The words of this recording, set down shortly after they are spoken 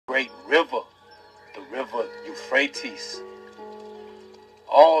great river, the river Euphrates,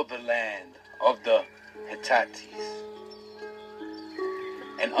 all the land of the Hittites,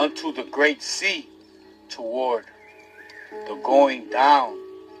 and unto the great sea toward the going down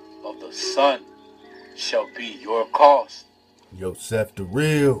of the sun shall be your cost. Yosef the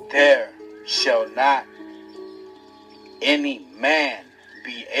real. There shall not any man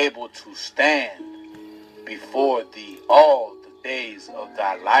be able to stand before thee all the days of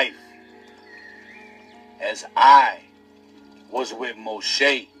thy life. As I was with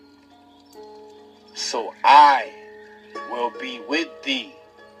Moshe, so I will be with thee.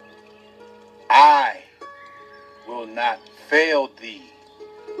 I will not fail thee,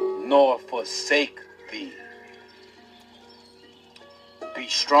 nor forsake thee. Be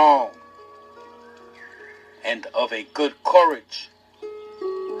strong and of a good courage,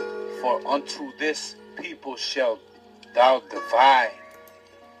 for unto this people shalt thou divide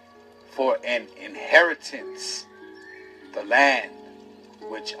for an inheritance the land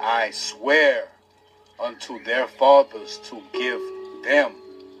which I swear unto their fathers to give them.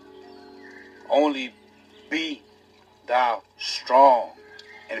 Only be thou strong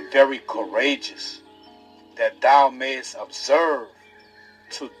and very courageous, that thou mayest observe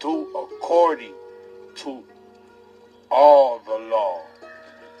to do according to all the law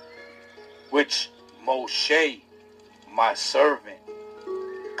which Moshe, my servant,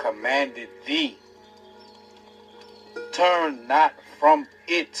 commanded thee. Turn not from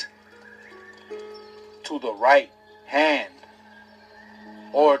it to the right hand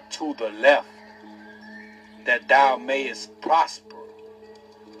or to the left, that thou mayest prosper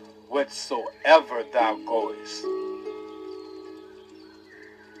whatsoever thou goest.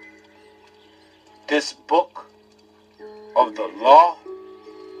 This book of the law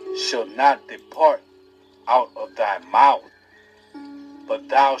shall not depart out of thy mouth, but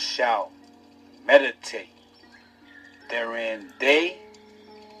thou shalt meditate therein day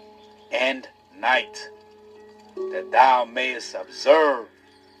and night, that thou mayest observe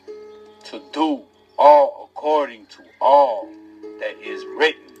to do all according to all that is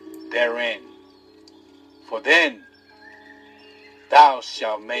written therein. For then thou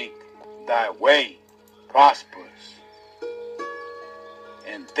shalt make thy way prosperous,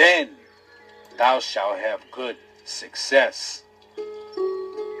 and then thou shalt have good success.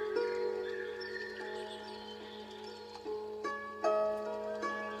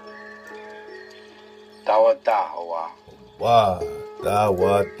 Dawadawa. Wow,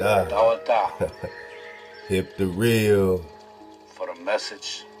 Dawada. Dawada. Hip the real. For the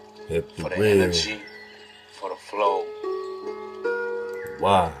message, Hip the for the real. energy, for the flow.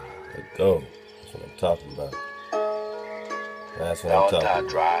 Wow, let go. That's what I'm talking about. That's what I'm talking about.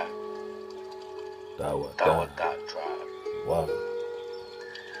 Drive. Dawada. Dawada Drive. Wow.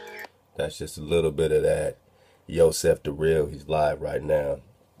 That's just a little bit of that. Yosef the real, he's live right now.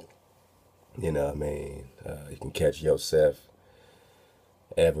 You know what I mean? You can catch Yosef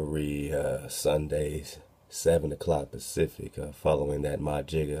every Sundays, 7 o'clock Pacific. Following that My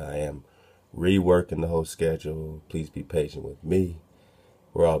Jigga, I am reworking the whole schedule. Please be patient with me.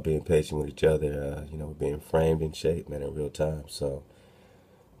 We're all being patient with each other. You know, we're being framed in shape, man, in real time. So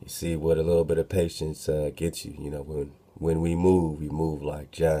you see what a little bit of patience gets you. You know, when we move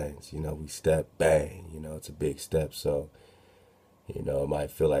like giants. You know, we step, bang. You know, it's a big step. So, you know, it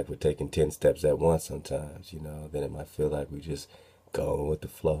might feel like we're taking 10 steps at once sometimes. You know, then it might feel like we just going with the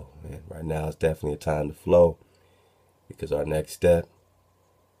flow. Man, right now it's definitely a time to flow, because our next step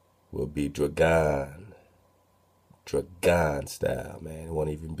will be Dragon style, man. It won't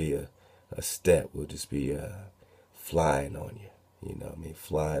even be a step. We'll just be flying on you. You know what I mean?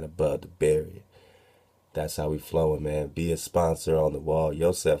 Flying above the barrier. That's how we flowing, man. Be a sponsor on the wall.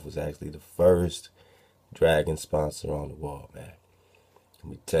 Yosef was actually the first Dragon sponsor on the wall, man.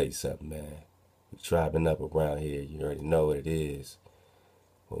 Let me tell you something, man. We tribing up around here. You already know what it is.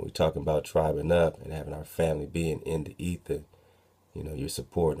 When we're talking about tribing up and having our family being in the ether, you know, you're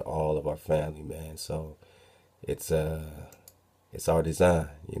supporting all of our family, man. So it's our design,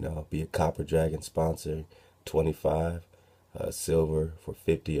 you know. Be a Copper Dragon sponsor, 25, silver for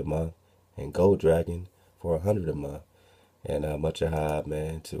 50 a month, and Gold Dragon for 100 a month. And much ahab,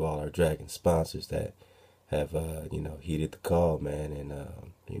 man, to all our Dragon sponsors that have, you know, heeded the call, man, and,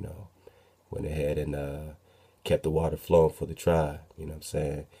 you know, went ahead and kept the water flowing for the tribe. You know what I'm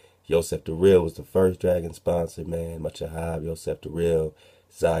saying? Yosef the Real was the first Dragon sponsor, man. Much ahab, Yosef the Real,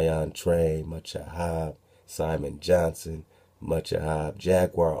 Zion Train, much ahab, Simon Johnson, much ahab,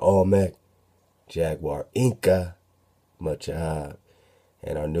 Jaguar Olmec, Jaguar Inca, much ahab.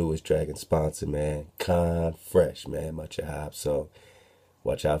 And our newest Dragon sponsor, man, Fresh, man, much ahab. So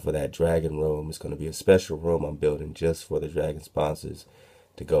Watch out for that dragon room. It's going to be a special room I'm building just for the dragon sponsors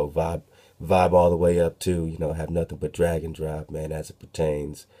to go vibe all the way up to, have nothing but dragon drop, man, as it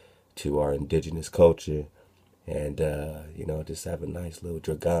pertains to our indigenous culture. And, just have a nice little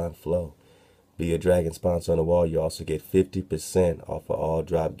dragon flow. Be a dragon sponsor on the wall. You also get 50% off of all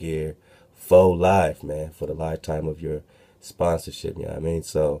drop gear for life, man, for the lifetime of your sponsorship. You know what I mean?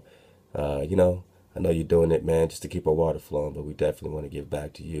 So, I know you're doing it, man, just to keep our water flowing, but we definitely want to give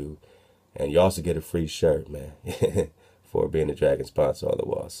back to you. And you also get a free shirt, man, for being a dragon sponsor on the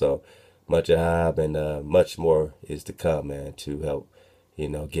wall. So much job and much more is to come, man, to help,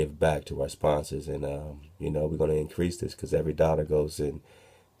 give back to our sponsors. And, we're going to increase this because every dollar goes in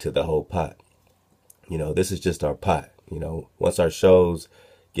to the whole pot. This is just our pot. Once our shows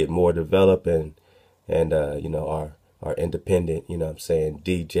get more developed and our independent,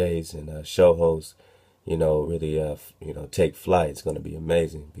 DJs and show hosts, really, take flight. It's going to be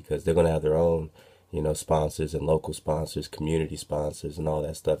amazing because they're going to have their own, sponsors and local sponsors, community sponsors, and all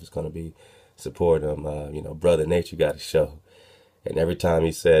that stuff is going to be supporting them. Brother Nature got a show. And every time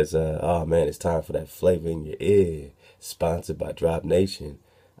he says, oh man, it's time for that flavor in your ear, sponsored by Drop Nation,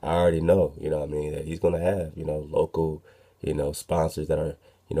 I already know, that he's going to have, local, sponsors that are,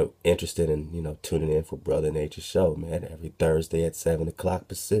 interested in, tuning in for Brother Nature's show, man. Every Thursday at 7 o'clock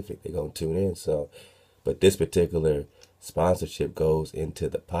Pacific, they're going to tune in. So, but this particular sponsorship goes into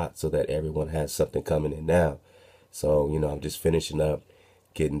the pot so that everyone has something coming in now. So, I'm just finishing up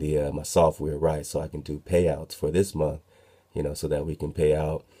getting the my software right so I can do payouts for this month, so that we can pay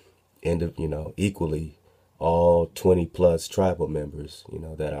out equally all 20 plus tribal members,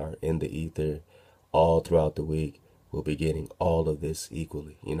 that are in the ether all throughout the week. We'll be getting all of this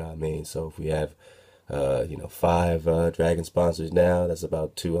equally, So if we have, 5 dragon sponsors now, that's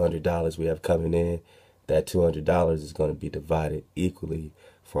about $200 we have coming in. That $200 is going to be divided equally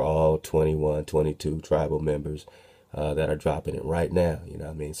for all 21, 22 tribal members that are dropping it right now,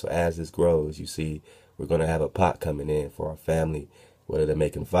 So as this grows, you see, we're going to have a pot coming in for our family, whether they're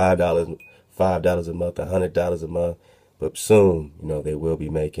making $5 a month, $100 a month, but soon, they will be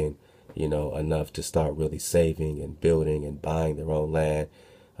making, enough to start really saving and building and buying their own land,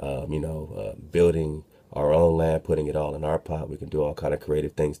 building our own land, putting it all in our pot. We can do all kind of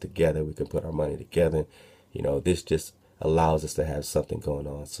creative things together. We can put our money together. This just allows us to have something going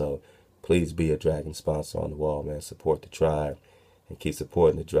on. So please be a dragon sponsor on the wall, man. Support the tribe and keep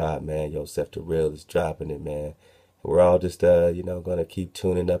supporting the drop, man. Yosef the Real is dropping it, man. We're all just, going to keep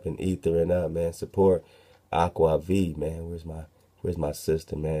tuning up and ethering up, man. Support Ahchwa V, man. Where's my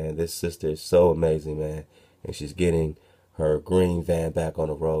sister, man? This sister is so amazing, man. And she's getting her green van back on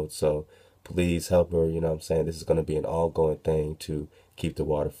the road. So please help her, This is going to be an ongoing thing to keep the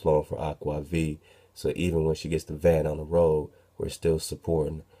water flowing for Ahchwa V. So even when she gets the van on the road, we're still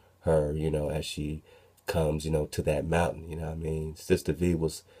supporting her, as she comes, to that mountain, Sister V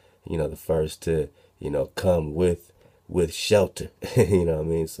was, the first to, come with shelter,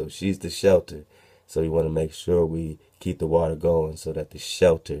 So she's the shelter. So we want to make sure we keep the water going so that the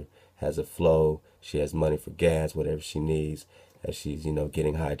shelter has a flow. She has money for gas, whatever she needs, as she's,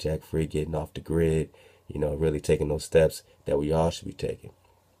 getting hijack free, getting off the grid, really taking those steps that we all should be taking.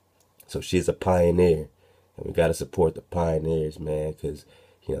 So she's a pioneer, and we got to support the pioneers, man, because,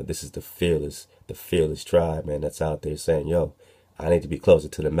 this is the fearless tribe, man, that's out there saying, yo, I need to be closer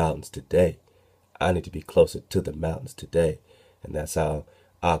to the mountains today. I need to be closer to the mountains today. And that's how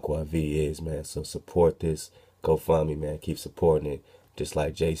Ahchwa V is, man. So support this GoFundMe, man. Keep supporting it. Just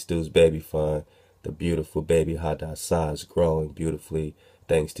like J Stu's baby fund, the beautiful baby Hadassah is growing beautifully.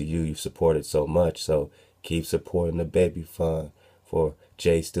 Thanks to you, you've supported so much. So keep supporting the baby fund for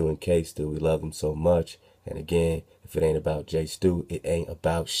J Stu and K Stu. We love them so much. And again, if it ain't about J Stu, it ain't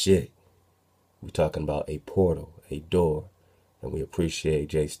about shit. We're talking about a portal, a door. And we appreciate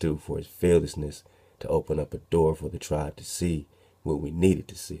J Stu for his fearlessness to open up a door for the tribe to see what we needed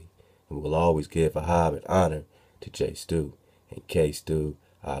to see. And we'll always give a high and honor to J Stu and K Stu,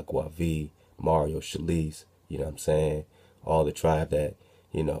 Ahchwa V, Mario Shalice, all the tribe that,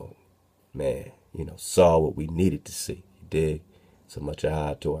 saw what we needed to see. You dig? So much a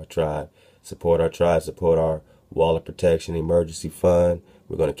high to our tribe. Support our tribe, support our Wall of Protection Emergency Fund.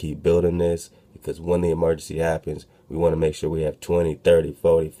 We're going to keep building this because when the emergency happens, we want to make sure we have 20, 30,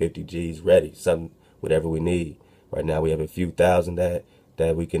 40, 50 G's ready, something, whatever we need. Right now we have a few thousand that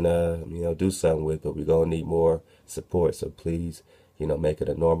we can, do something with, but we're going to need more support. So please, make it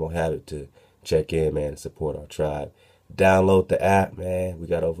a normal habit to check in, man, and support our tribe. Download the app, man. We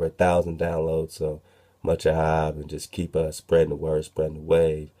got over 1,000 downloads, so much a hive, and just keep spreading the word, spreading the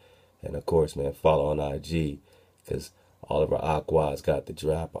wave. And of course, man, follow on IG, because All of our Ahchwas got the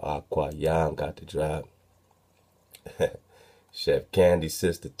drop. Our Ahchwa Yam got the drop. Chef Candy,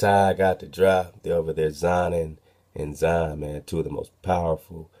 Sister Ty got the drop. They're over there, Zon and Zon, man. Two of the most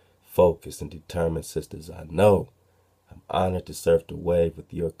powerful, focused, and determined sisters I know. I'm honored to surf the wave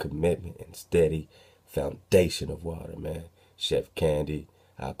with your commitment and steady foundation of water, man. Chef Candy,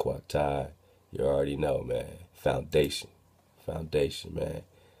 Ahchwa Ty, you already know, man. Foundation, man.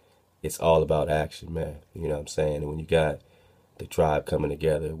 It's all about action, man. You know what I'm saying? And when you got the tribe coming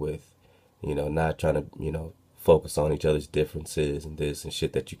together with, you know, not trying to, you know, focus on each other's differences and this and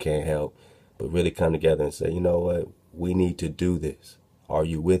shit that you can't help, but really come together and say, you know what, we need to do this. Are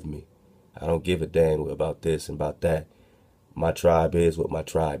you with me? I don't give a damn about this and about that. My tribe is what my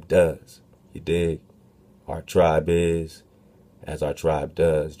tribe does. You dig? Our tribe is as our tribe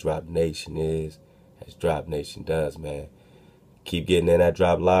does. Drop Nation is as Drop Nation does, man. Keep getting in that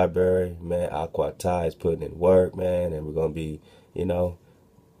drop library, man. Ahchwa Ty is putting in work, man, and we're going to be, you know,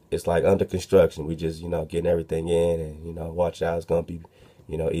 it's like under construction. We just, you know, getting everything in and, you know, watch out. It's going to be,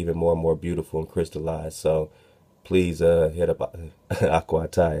 you know, even more and more beautiful and crystallized. So please hit up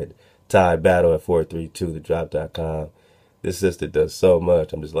Ahchwa Ty Battle at 432thedrop.com. This sister does so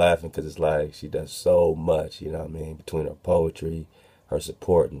much. I'm just laughing because it's like she does so much, you know what I mean, between her poetry, her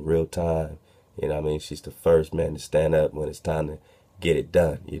support in real time. You know what I mean? She's the first man to stand up when it's time to get it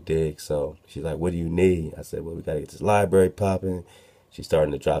done. You dig? So she's like, what do you need? I said, well, we got to get this library popping. She's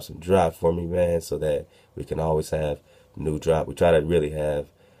starting to drop some drops for me, man, so that we can always have new drop. We try to really have,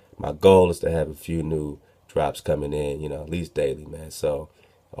 my goal is to have a few new drops coming in, you know, at least daily, man. So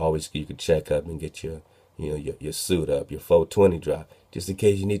always you can check up and get your, you know, your suit up, your 420 drop, just in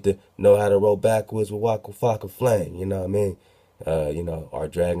case you need to know how to roll backwards with Waka Flocka Flame, you know what I mean? You know, our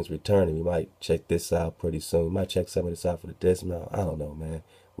Dragon's returning. We might check this out pretty soon. We might check some of this out for the dismount. I don't know, man.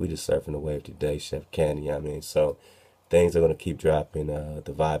 We just surfing the wave today, Chef Candy, you know what I mean? So things are going to keep dropping. The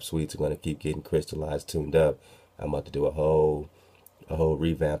vibe suites are going to keep getting crystallized, tuned up. I'm about to do a whole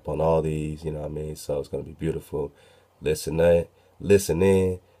revamp on all these, you know what I mean? So it's going to be beautiful. Listen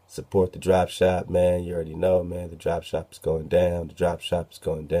in, support the drop shop, man. You already know, man. The drop shop is going down. The drop shop is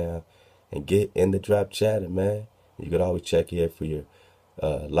going down. And get in the drop chatter, man. You could always check here for your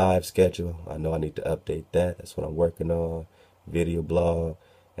live schedule. I know I need to update that. That's what I'm working on. Video blog.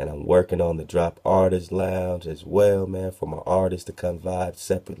 And I'm working on the Drop Artist Lounge as well, man, for my artists to come vibe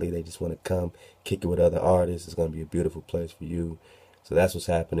separately. They just want to come kick it with other artists. It's going to be a beautiful place for you. So that's what's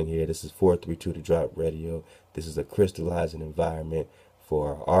happening here. This is 432 The Drop Radio. This is a crystallizing environment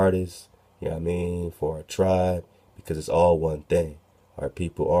for our artists, you know what I mean, for our tribe, because it's all one thing. Our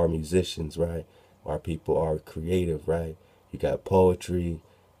people are musicians, right? Our people are creative, right? You got poetry,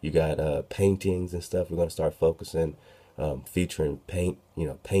 you got paintings and stuff. We're going to start focusing, featuring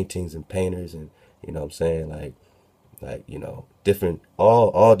paintings and painters, and, you know what I'm saying, like, you know, different,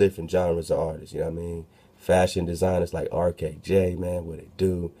 all different genres of artists, you know what I mean? Fashion designers like RKJ, man, what they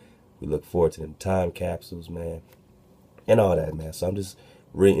do. We look forward to them time capsules, man, and all that, man. So I'm just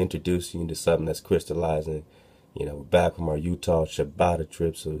reintroducing you to something that's crystallizing. You know, we're back from our Utah Shabbat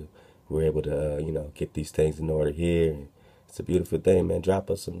trip, so we're able to, you know, get these things in order here. And it's a beautiful thing, man. Drop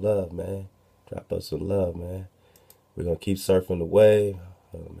us some love, man. Drop us some love, man. We're going to keep surfing the wave.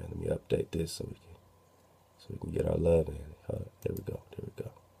 Oh, man, let me update this so we can get our love in. There we go.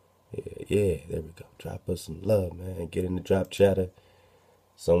 Yeah, there we go. Drop us some love, man. Get in the drop chatter.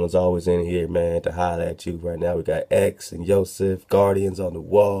 Someone's always in here, man, to holler at you. Right now we got X and Yosef, Guardians on the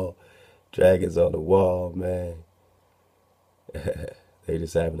wall, Dragons on the wall, man. They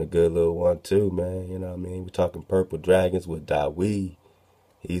just having a good little one too, man. You know what I mean? We're talking Purple Dragons with Dawi.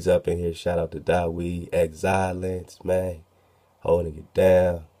 He's up in here. Shout out to Dawi. Exilence, man. Holding it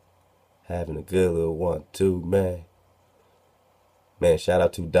down. Having a good little one too, man. Man, shout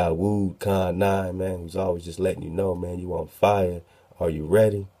out to Dawood Khan 9, man, who's always just letting you know, man, you on fire. Are you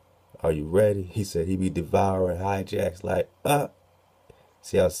ready? Are you ready? He said he be devouring hijacks like,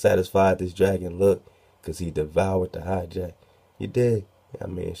 See how satisfied this dragon look? Because he devoured the hijack. You did. I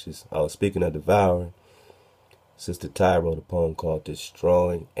mean, it's just, speaking of devouring, Sister Ty wrote a poem called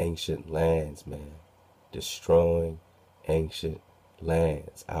Destroying Ancient Lands, man. Destroying Ancient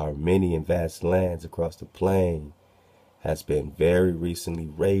Lands. Our many and vast lands across the plain has been very recently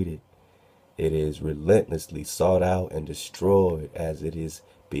raided. It is relentlessly sought out and destroyed as it is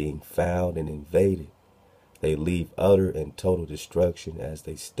being found and invaded. They leave utter and total destruction as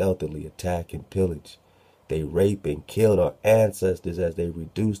they stealthily attack and pillage. They rape and killed our ancestors as they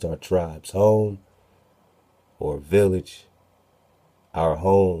reduced our tribe's home or village. Our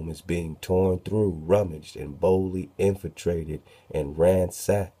home is being torn through, rummaged, and boldly infiltrated and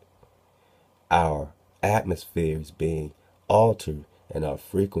ransacked. Our atmosphere is being altered, and our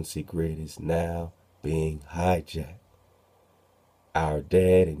frequency grid is now being hijacked. Our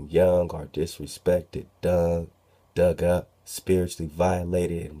dead and young are disrespected, dug up, spiritually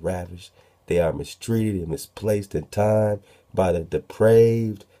violated and ravished. They are mistreated and misplaced in time by the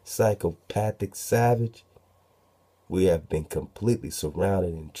depraved, psychopathic savage. We have been completely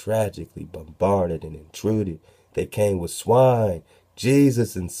surrounded and tragically bombarded and intruded. They came with swine,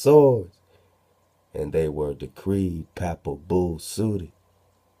 Jesus, and swords, and they were decreed papal bull suited.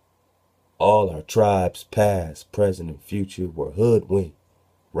 All our tribes, past, present, and future, were hoodwinked,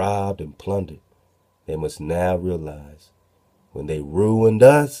 robbed, and plundered. They must now realize, when they ruined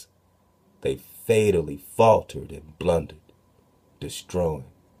us, they fatally faltered and blundered, destroying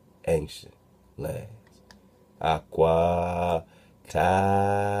ancient lands. Ahchwa,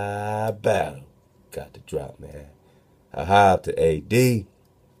 battle. Got to drop, man. A hive to AD.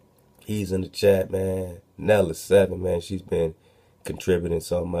 He's in the chat, man. Nella 7, man. She's been contributing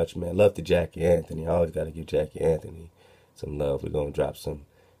so much, man. Love to Jackie Anthony. I always got to give Jackie Anthony some love. We're going to drop some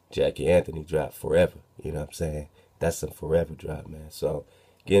Jackie Anthony drop forever. You know what I'm saying? That's some forever drop, man. So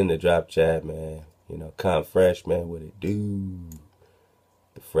get in the drop chat, man. You know, Con Fresh, man. What it do?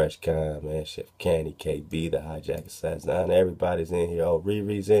 The Fresh Con, man. Chef Candy, KB, the Hijack Assassin. Everybody's in here. Oh,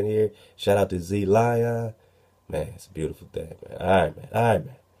 Riri's in here. Shout out to Z Lion. Man, it's a beautiful day, man. All right, man. All right,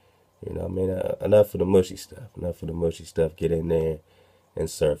 man. You know what I mean? Enough of the mushy stuff. Enough of the mushy stuff. Get in there and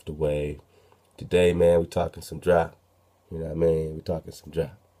surf the wave. Today, man, we talking some drop. You know what I mean? We talking some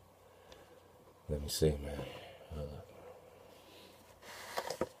drop. Let me see, man.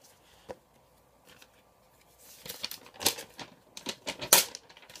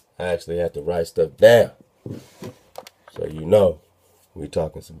 I actually have to write stuff down. So you know we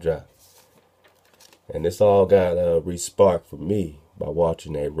talking some drop. And this all got re-sparked for me by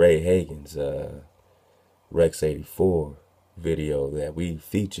watching that Ray Hagen's Rex 84 video that we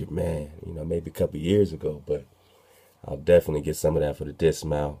featured, man, you know, maybe a couple years ago, but I'll definitely get some of that for the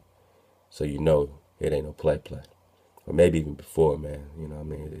dismount, so you know it ain't no play. Or maybe even before, man, you know what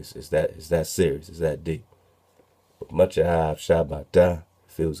I mean? It's that serious, it's that deep. But much of how I've shot by die,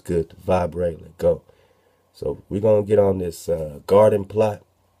 feels good to vibrate, let go. So we're going to get on this garden plot.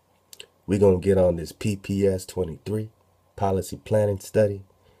 We're going to get on this PPS-23 policy planning study.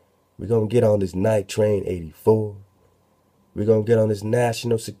 We're going to get on this Night Train 84. We're going to get on this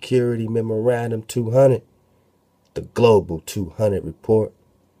National Security Memorandum 200, the Global 200 Report,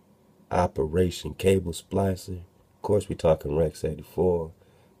 Operation Cable Splicer. Of course, we're talking Rex 84,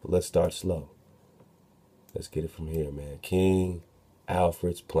 but let's start slow. Let's get it from here, man. King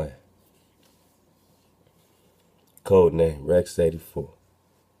Alfred's Plan. Code name, Rex 84.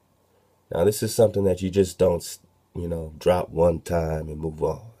 Now, this is something that you just don't, you know, drop one time and move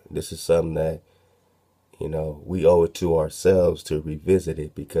on. This is something that, you know, we owe it to ourselves to revisit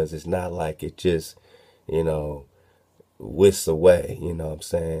it, because it's not like it just, you know, whisks away, you know what I'm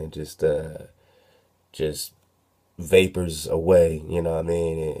saying? Just vapors away, you know what I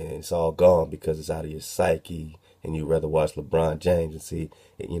mean? And it's all gone because it's out of your psyche, and you rather watch LeBron James and see,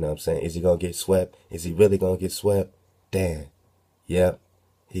 you know what I'm saying? Is he going to get swept? Is he really going to get swept? Damn. Yep.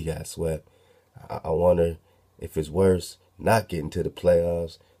 He got swept. I wonder if it's worse not getting to the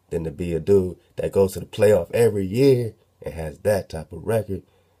playoffs than to be a dude that goes to the playoff every year and has that type of record.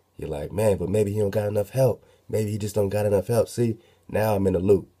 You're like, man, but maybe he don't got enough help. Maybe he just don't got enough help. See, now I'm in a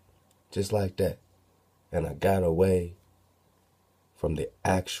loop. Just like that. And I got away from the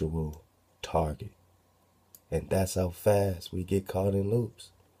actual target. And that's how fast we get caught in loops.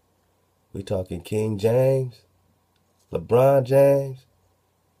 We talking King James, LeBron James,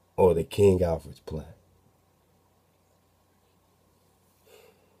 or the King Alfred's Plan.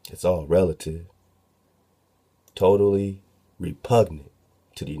 It's all relative. Totally repugnant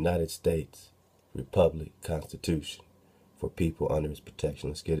to the United States Republic Constitution for people under its protection.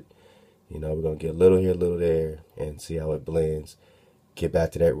 Let's get it. You know, we're going to get a little here, a little there, and see how it blends. Get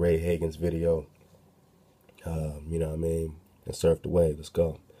back to that Ray Hagen's video. You know what I mean? And surf the wave. Let's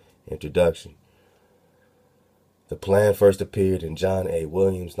go. Introduction. The plan first appeared in John A.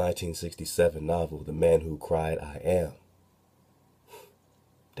 Williams' 1967 novel, The Man Who Cried, I Am.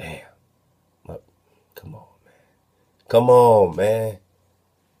 Damn. Come on, man. Come on, man.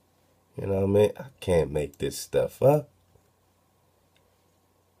 You know what I mean? I can't make this stuff up.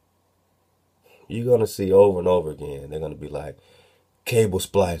 You're going to see over and over again, they're going to be like, cable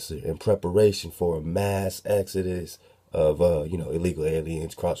splicer in preparation for a mass exodus of, you know, illegal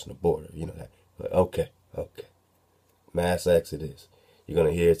aliens crossing the border. You know that. Okay. Mass exodus. You're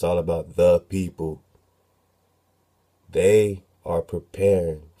going to hear it's all about the people. They are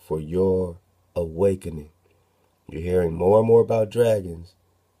preparing for your awakening. You're hearing more and more about dragons.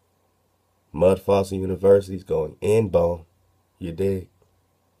 Mud fossil universities going inbone. You dig?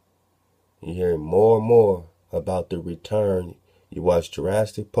 You're hearing more and more about the return. You watch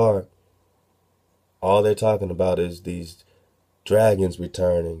Jurassic Park. All they're talking about is these dragons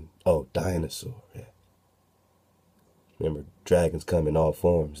returning. Oh, dinosaur. Yeah. Remember, dragons come in all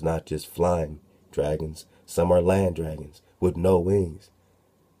forms, not just flying dragons. Some are land dragons with no wings.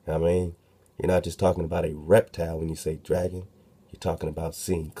 I mean, you're not just talking about a reptile when you say dragon. You're talking about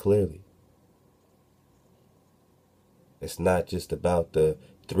seeing clearly. It's not just about the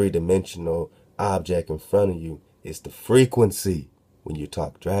three-dimensional object in front of you. It's the frequency. When you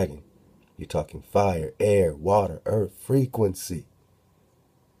talk dragon, you're talking fire, air, water, earth, frequency.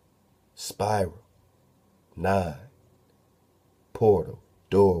 Spiral, 9, portal,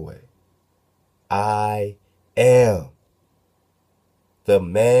 doorway. I am the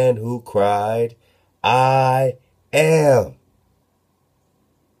man who cried, I am.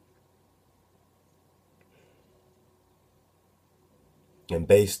 And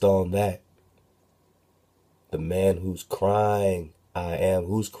based on that, the man who's crying, I am,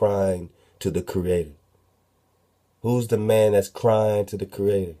 who's crying to the Creator? Who's the man that's crying to the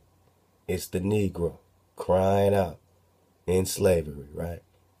Creator? It's the Negro crying out in slavery, right?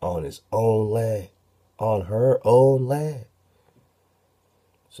 On his own land, on her own land.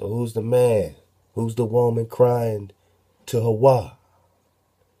 So who's the man? Who's the woman crying to Ahchwa?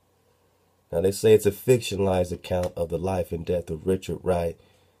 Now they say it's a fictionalized account of the life and death of Richard Wright.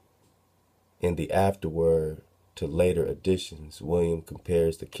 In the afterword to later editions, William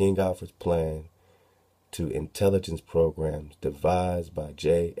compares the King Alfred's plan to intelligence programs devised by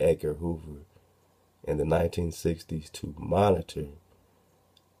J. Edgar Hoover in the 1960s to monitor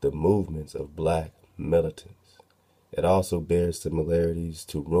the movements of black militants. It also bears similarities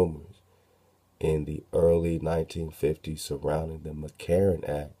to rumors in the early 1950s surrounding the McCarran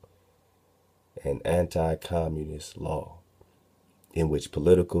Act, an anti-communist law in which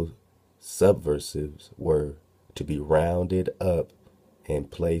political subversives were to be rounded up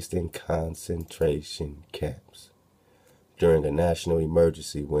and placed in concentration camps. During a national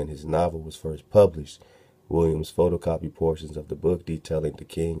emergency, when his novel was first published, Williams photocopied portions of the book detailing the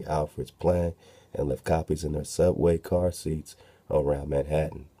King Alfred's plan and left copies in their subway car seats around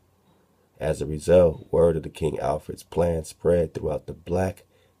Manhattan. As a result, word of the King Alfred's plan spread throughout the black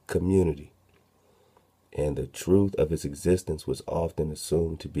community, and the truth of its existence was often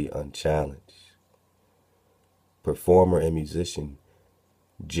assumed to be unchallenged. Performer and musician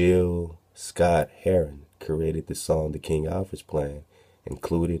Jill Scott Heron created the song The King Alfred's Plan,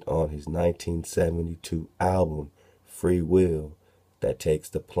 included on his 1972 album Free Will, that takes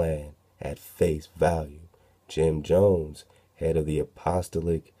the plan at face value. Jim Jones, head of the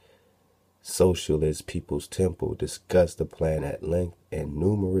Apostolic Socialist People's Temple, discussed the plan at length, and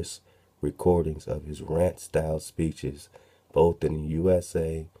numerous recordings of his rant-style speeches, both in the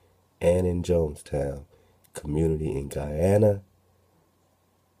USA and in Jonestown community in Guyana.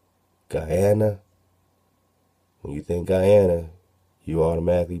 When you think Guyana, you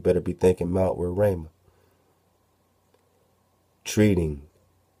automatically better be thinking Mount Roraima. Treating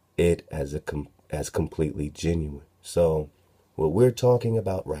it as completely genuine. So, what we're talking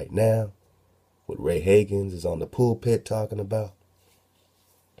about right now, what Ray Hagins is on the pulpit talking about,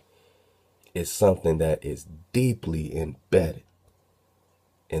 is something that is deeply embedded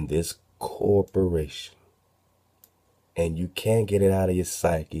in this corporation. And you can't get it out of your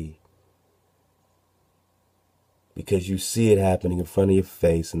psyche because you see it happening in front of your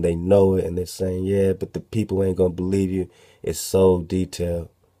face and they know it and they're saying, yeah, but the people ain't going to believe you. It's so detailed.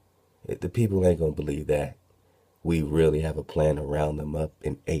 The people ain't going to believe that. We really have a plan to round them up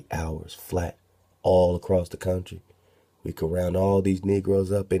in 8 hours flat all across the country. We can round all these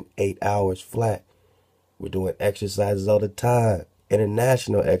Negroes up in 8 hours flat. We're doing exercises all the time.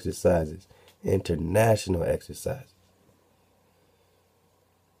 International exercises.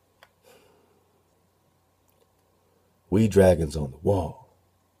 We dragons on the wall.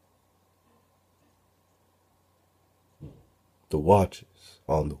 The watchers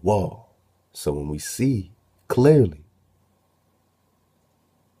on the wall. So when we see clearly,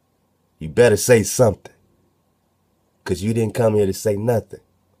 you better say something. Because you didn't come here to say nothing.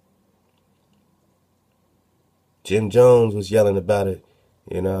 Jim Jones was yelling about it,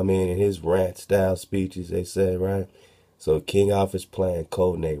 you know what I mean, in his rant-style speeches, they said, right? So King Alfred's plan,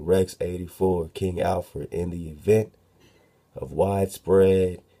 codename Rex 84, King Alfred, in the event of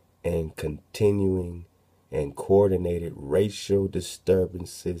widespread and continuing and coordinated racial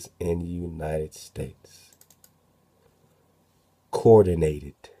disturbances in the United States.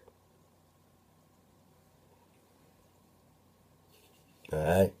 Coordinated. All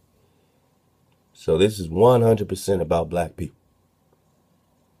right? So this is 100% about black people.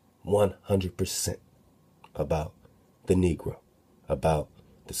 100% about the Negro, about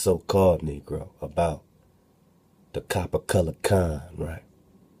the so-called Negro, about the copper-colored Khan, right?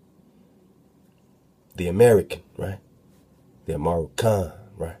 The Ame'rican, right? The Ame'rican,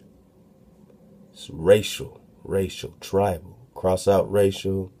 right? It's racial, tribal. Cross out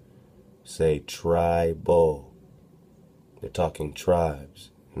racial, say tribal. They're talking tribes,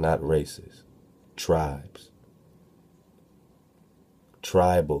 not races. Tribes.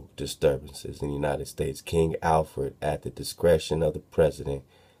 Tribal disturbances in the United States. King Alfred, at the discretion of the president,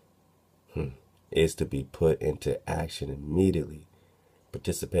 is to be put into action immediately.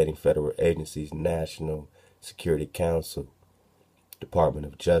 Participating federal agencies, National Security Council, Department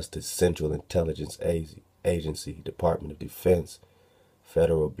of Justice, Central Intelligence Agency, Department of Defense,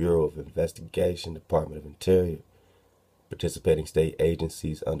 Federal Bureau of Investigation, Department of Interior. Participating state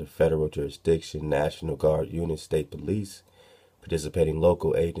agencies under federal jurisdiction, National Guard unit, state police. Participating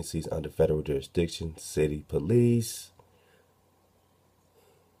local agencies under federal jurisdiction, city police.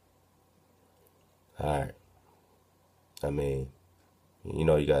 All right. I mean, you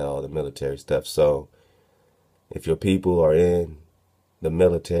know, you got all the military stuff. So if your people are in the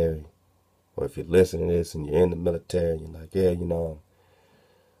military, or if you're listening to this and you're in the military, and you're like, yeah, you know,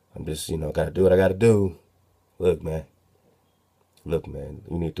 I'm just, you know, got to do what I got to do. Look, man, you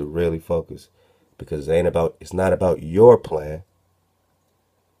need to really focus, because it's not about your plan.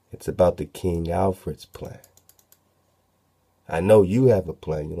 It's about the King Alfred's plan. I know you have a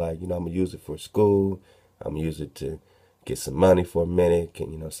plan. You're like, you know, I'm going to use it for school. I'm going to use it to get some money for a minute,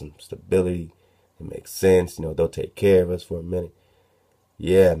 you know, some stability. It makes sense. You know, they'll take care of us for a minute.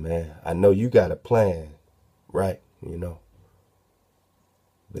 Yeah, man, I know you got a plan, right? You know,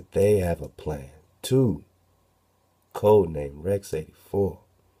 but they have a plan too. Codename Rex 84.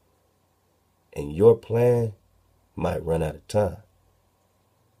 And your plan might run out of time.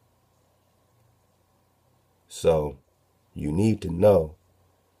 So you need to know,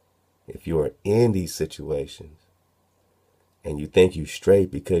 if you are in these situations and you think you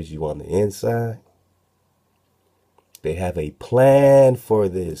straight because you on the inside, they have a plan for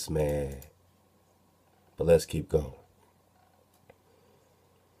this, man. But let's keep going.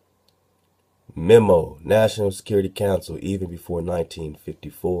 Memo, National Security Council, even before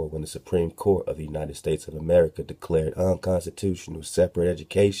 1954, when the Supreme Court of the United States of America declared unconstitutional separate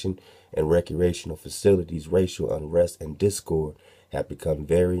education and recreational facilities, racial unrest and discord have become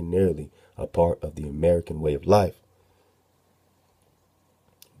very nearly a part of the American way of life.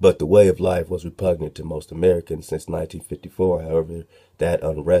 But the way of life was repugnant to most Americans since 1954. However, that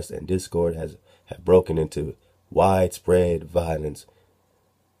unrest and discord have broken into widespread violence.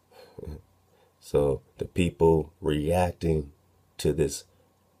 So the people reacting to this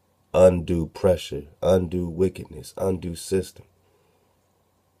undue pressure, undue wickedness, undue system,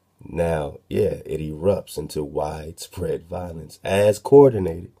 now, yeah, it erupts into widespread violence as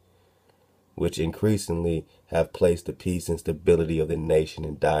coordinated, which increasingly have placed the peace and stability of the nation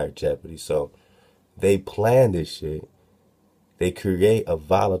in dire jeopardy. So they plan this shit. They create a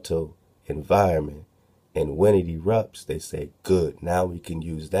volatile environment. And when it erupts, they say, good, now we can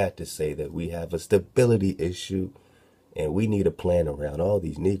use that to say that we have a stability issue and we need a plan around all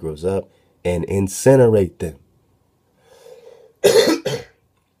these Negroes up and incinerate them.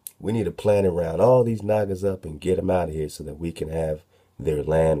 We need a plan around all these Nagas up and get them out of here so that we can have their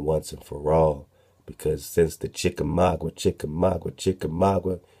land once and for all. Because since the Chickamauga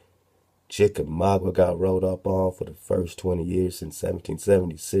got rolled up on for the first 20 years since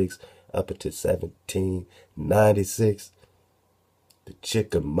 1776 up until 1796, the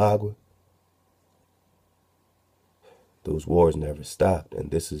Chickamauga, those wars never stopped. And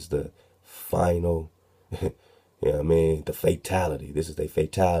this is the final, you know what I mean, the fatality. This is a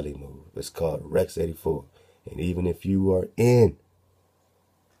fatality move. It's called Rex 84. And even if you are in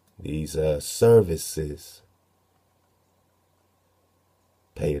these services,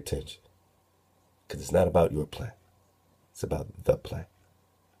 pay attention. Because it's not about your plan. It's about the plan.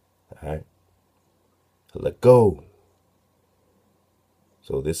 All right? Let go.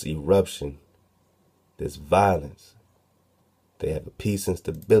 So this eruption, this violence, they have a peace and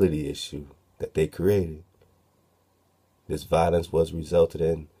stability issue that they created. This violence was resulted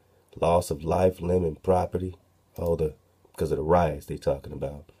in loss of life, limb, and property, because of the riots they're talking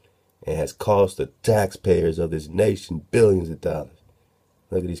about, and has cost the taxpayers of this nation billions of dollars.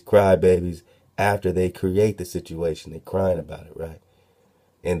 Look at these crybabies. After they create the situation, they're crying about it, right?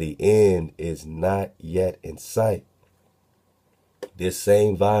 And the end is not yet in sight. This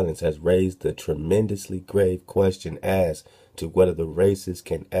same violence has raised the tremendously grave question as to whether the races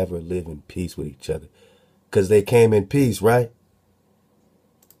can ever live in peace with each other. Because they came in peace, right?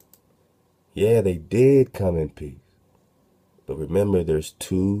 Yeah, they did come in peace. But remember, there's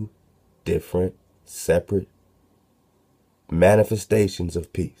two different, separate manifestations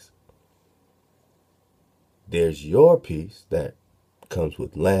of peace. There's your peace that comes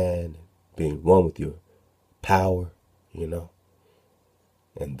with land, being one with your power, you know.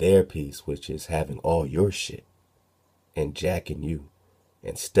 And their peace, which is having all your shit and jacking you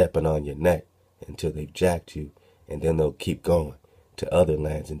and stepping on your neck until they've jacked you, and then they'll keep going to other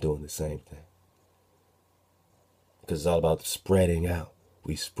lands and doing the same thing. Because it's all about spreading out.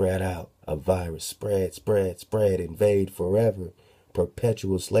 We spread out. A virus, spread, invade forever.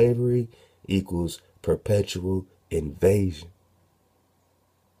 Perpetual slavery equals perpetual invasion.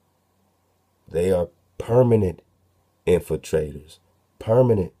 They are permanent infiltrators,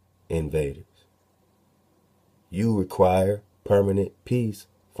 permanent invaders. You require permanent peace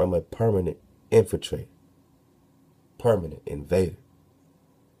from a permanent infiltrator, permanent invader.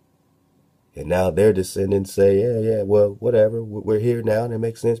 And now their descendants say, yeah, well, whatever, we're here now, and it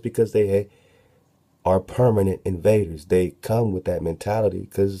makes sense because they are permanent invaders. They come with that mentality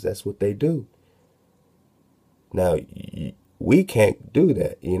because that's what they do. Now, we can't do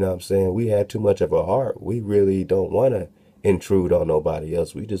that, you know what I'm saying? We have too much of a heart. We really don't want to intrude on nobody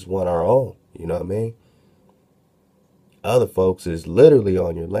else. We just want our own, you know what I mean? Other folks is literally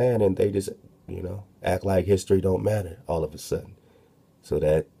on your land, and they just, you know, act like history don't matter all of a sudden, so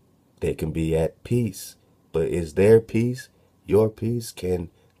that they can be at peace. But is their peace your peace?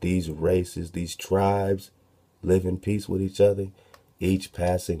 Can these races, these tribes live in peace with each other? Each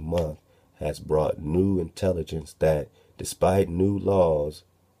passing month has brought new intelligence that, despite new laws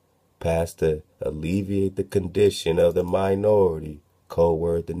passed to alleviate the condition of the minority, code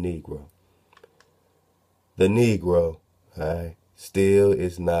word the Negro. The Negro, still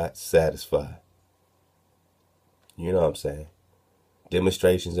is not satisfied. You know what I'm saying?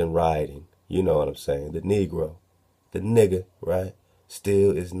 Demonstrations and rioting, you know what I'm saying? The Negro, the nigga, right,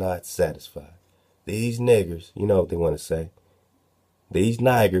 still is not satisfied. These niggers, you know what they want to say? These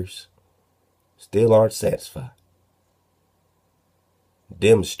niggers still aren't satisfied.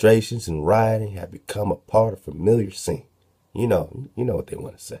 Demonstrations and rioting have become a part of familiar scene. You know what they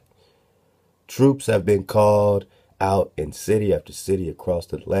want to say. Troops have been called out in city after city across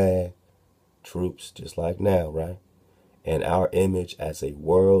the land. Troops just like now, right? And our image as a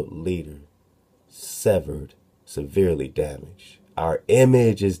world leader severed, severely damaged. Our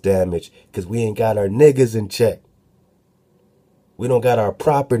image is damaged because we ain't got our niggas in check. We don't got our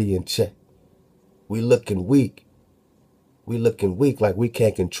property in check. We looking weak. We looking weak like we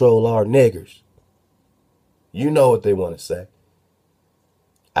can't control our niggers. You know what they want to say.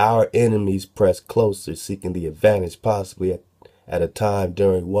 Our enemies press closer, seeking the advantage possibly at a time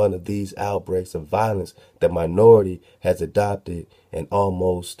during one of these outbreaks of violence. The minority has adopted an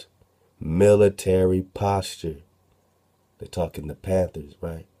almost military posture. They're talking the Panthers,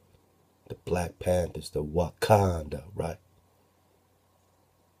 right? The Black Panthers, the Wakanda, right?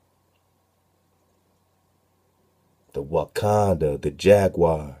 The Wakanda, the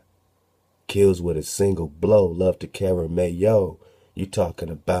Jaguar, kills with a single blow, love to carry mayo. You talking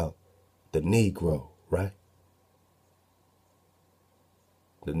about the Negro, right?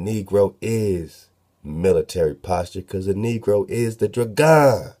 The Negro is military posture because the Negro is the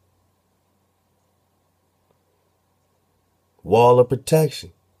dragon. Wall of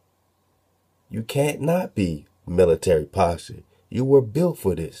protection. You can't not be military posture. You were built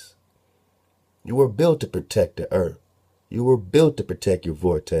for this. You were built to protect the earth. You were built to protect your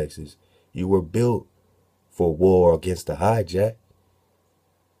vortexes. You were built for war against the hijack.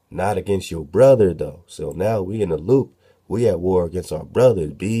 Not against your brother, though. So now we in a loop. We at war against our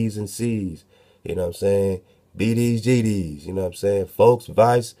brothers, B's and C's. You know what I'm saying? BDs, GDs. You know what I'm saying? Folks,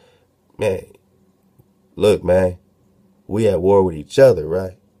 Vice. Man, look, man. We at war with each other,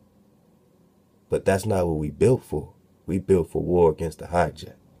 right? But that's not what we built for. We built for war against the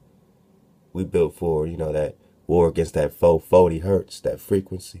hijack. We built for, that war against that 440 hertz, that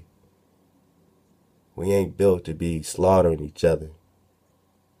frequency. We ain't built to be slaughtering each other,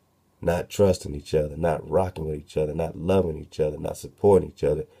 not trusting each other, not rocking with each other, not loving each other, not supporting each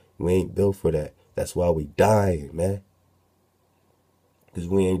other. We ain't built for that. That's why we dying, man. Because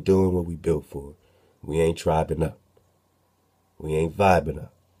we ain't doing what we built for. We ain't tribing up. We ain't vibing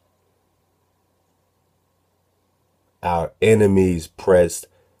up. Our enemies pressed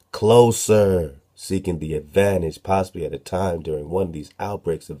closer, seeking the advantage, possibly at a time during one of these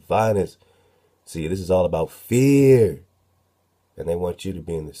outbreaks of violence. See, this is all about fear. And they want you to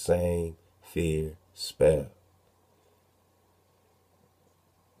be in the same fear spell.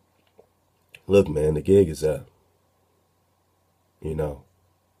 Look, man, the gig is up. You know,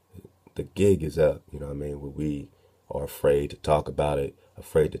 the gig is up. You know what I mean? Where we are afraid to talk about it,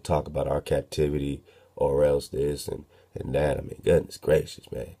 afraid to talk about our captivity, or else this and that. I mean, goodness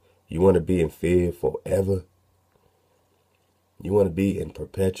gracious, man. You want to be in fear forever? You want to be in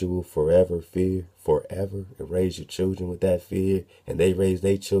perpetual, forever fear, forever, and raise your children with that fear, and they raise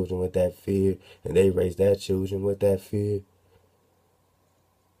their children with that fear, and they raise their children with that fear?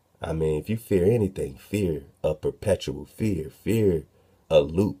 I mean, if you fear anything, fear a perpetual fear. Fear a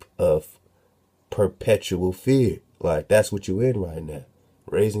loop of perpetual fear. Like, that's what you're in right now.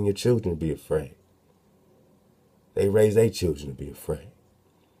 Raising your children to be afraid. They raise their children to be afraid.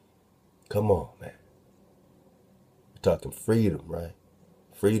 Come on, man. We're talking freedom, right?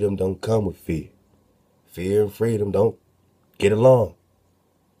 Freedom don't come with fear. Fear and freedom don't get along.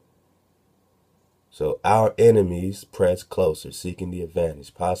 So our enemies press closer, seeking the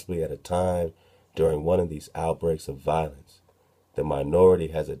advantage, possibly at a time during one of these outbreaks of violence. The minority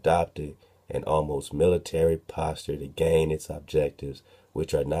has adopted an almost military posture to gain its objectives,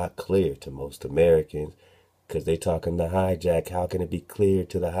 which are not clear to most Americans, because they talking the hijack. How can it be clear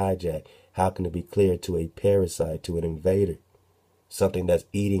to the hijack? How can it be clear to a parasite, to an invader? Something that's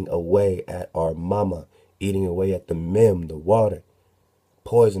eating away at our mama, eating away at the mem, the water,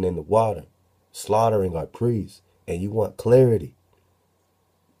 poisoning the water, slaughtering our priests, and you want clarity.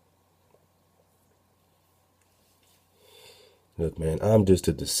 Look, man, I'm just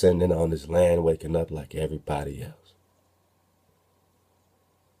a descendant on this land waking up like everybody else.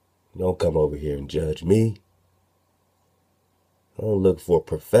 Don't come over here and judge me. I don't look for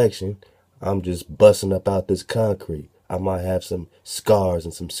perfection. I'm just busting up out this concrete. I might have some scars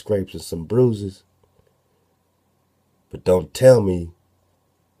and some scrapes and some bruises. But don't tell me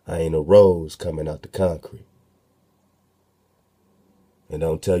I ain't a rose coming out the concrete. And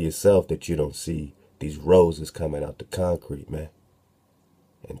don't tell yourself that you don't see these roses coming out the concrete, man.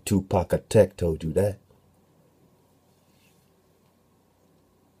 And Tupac Tech told you that.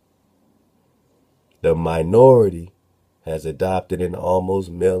 The minority has adopted an almost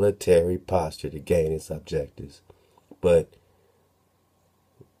military posture to gain its objectives. But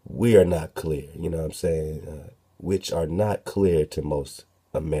we are not clear, you know what I'm saying? Which are not clear to most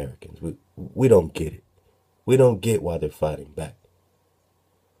Americans. We don't get it. We don't get why they're fighting back.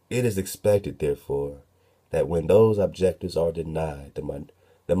 It is expected, therefore, that when those objectives are denied,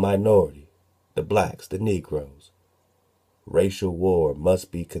 the minority, the blacks, the Negroes, racial war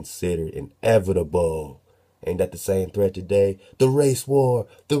must be considered inevitable. Ain't that the same threat today? The race war,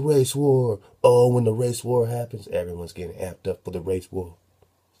 the race war. Oh, when the race war happens, everyone's getting amped up for the race war.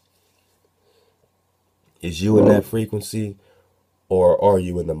 Is you in that frequency, or are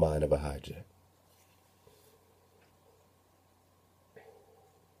you in the mind of a hijack?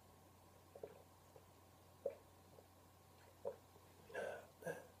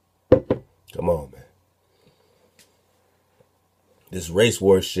 Come on, man. This race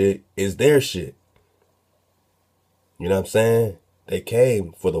war shit is their shit. You know what I'm saying? They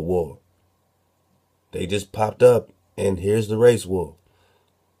came for the war. They just popped up, and here's the race war.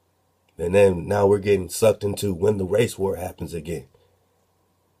 And then now we're getting sucked into when the race war happens again.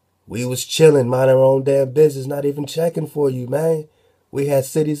 We was chilling, minding our own damn business, not even checking for you, man. We had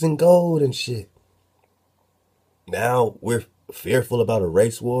cities in gold and shit. Now we're fearful about a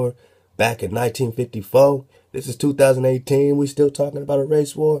race war. Back in 1954, this is 2018, we still talking about a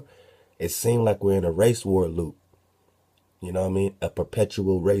race war. It seemed like we're in a race war loop. You know what I mean? A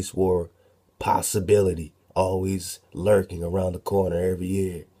perpetual race war possibility always lurking around the corner every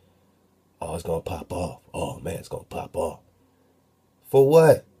year. Oh, it's going to pop off. Oh, man, it's going to pop off. For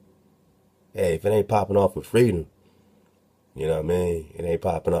what? Hey, if it ain't popping off for freedom, you know what I mean? It ain't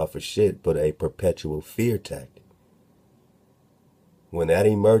popping off for shit but a perpetual fear tactic. When that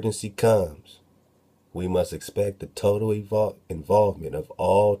emergency comes, we must expect the total involvement of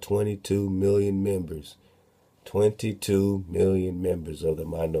all 22 million members. 22 million members of the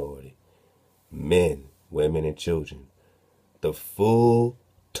minority. Men, women, and children. The full,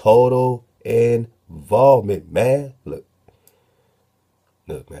 total involvement, man. Look,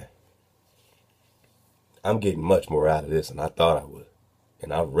 man. I'm getting much more out of this than I thought I would.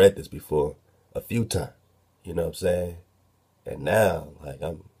 And I've read this before a few times. You know what I'm saying? And now, like,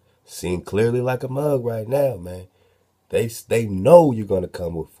 I'm seeing clearly like a mug right now, man. They know you're going to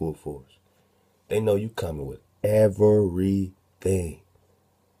come with full force. They know you coming with everything.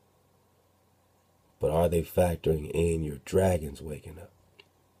 But are they factoring in your dragons waking up?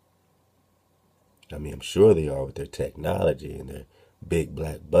 I mean, I'm sure they are with their technology and their big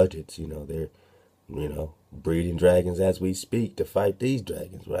black budgets. You know, they're, breeding dragons as we speak to fight these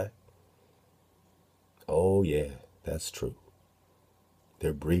dragons, right? Oh yeah, that's true.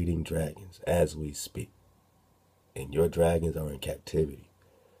 They're breeding dragons as we speak. And your dragons are in captivity.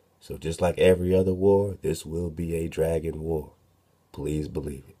 So just like every other war, this will be a dragon war. Please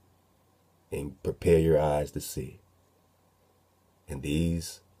believe it. And prepare your eyes to see it. And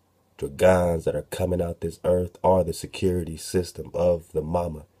these dragons that are coming out this earth are the security system of the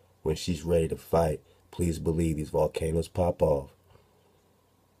mama when she's ready to fight. Please believe these volcanoes pop off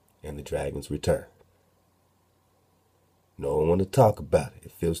and the dragons return. No one want to talk about it.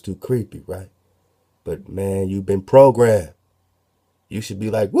 It feels too creepy, right? But man, you've been programmed. You should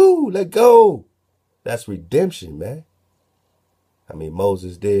be like, woo, let go. That's redemption, man. I mean,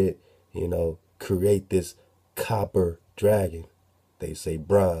 Moses did, create this copper dragon. They say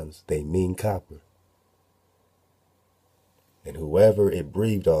bronze, they mean copper. And whoever it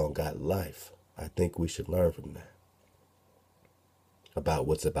breathed on got life. I think we should learn from that. About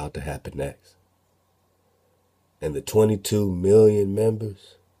what's about to happen next. And the 22 million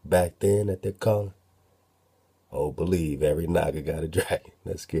members back then that they're calling. Oh, believe every Naga got a dragon.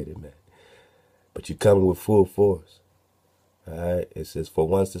 Let's get it, man. But you're coming with full force. All right. It says, for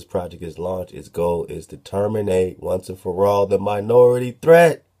once this project is launched, its goal is to terminate once and for all the minority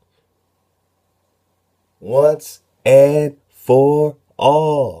threat. Once and for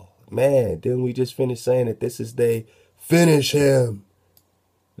all. Man, didn't we just finish saying that this is they finish him?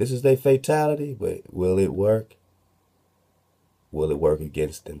 This is their fatality, but will it work? Will it work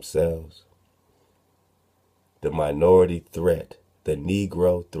against themselves? The minority threat, the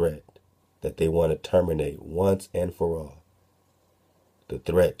Negro threat that they want to terminate once and for all. The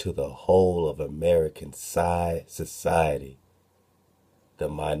threat to the whole of American society. The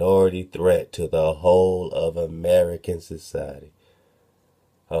minority threat to the whole of American society.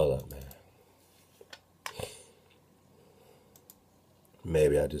 Hold up, man.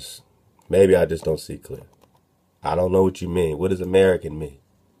 Maybe I just don't see clear. I don't know what you mean. What does American mean?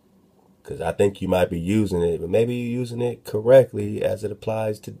 Because I think you might be using it, but maybe you're using it correctly as it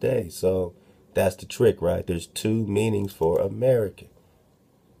applies today. So that's the trick, right? There's two meanings for American.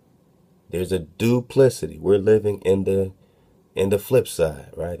 There's a duplicity. We're living in the flip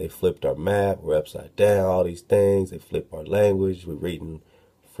side, right? They flipped our map. We're upside down, all these things. They flipped our language. We're reading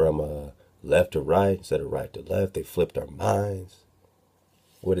from left to right instead of right to left. They flipped our minds.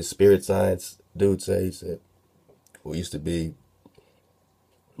 What did spirit science dude say? He said, we used to be,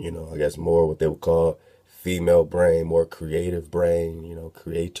 I guess more what they would call female brain, more creative brain,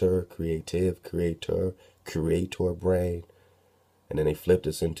 creator brain. And then they flipped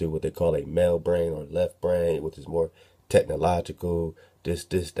us into what they call a male brain or left brain, which is more technological, this,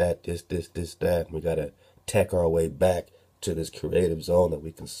 that. We got to tech our way back to this creative zone that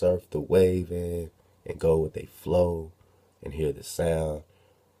we can surf the wave in and go with a flow and hear the sound.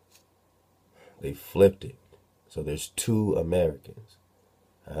 They flipped it. So there's two Americans.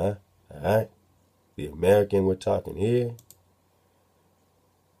 All right? The American we're talking here,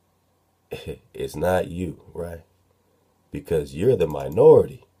 it's not you, right? Because you're the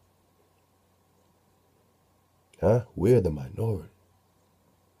minority. We're the minority.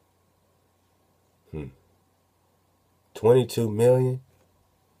 22 million?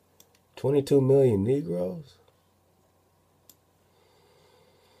 22 million Negroes?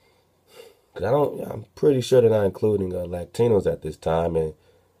 Because I'm pretty sure they're not including Latinos at this time, and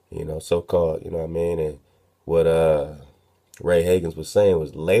so-called, and what Ray Hagins was saying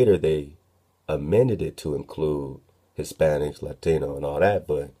was later they amended it to include Hispanics, Latino, and all that,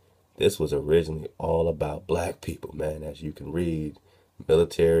 but this was originally all about black people, man. As you can read,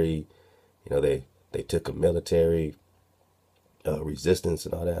 military, they took a military resistance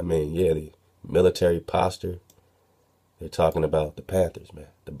and all that. I mean, yeah, the military posture. They're talking about the Panthers, man,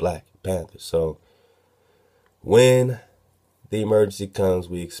 the Black Panthers. So when the emergency comes,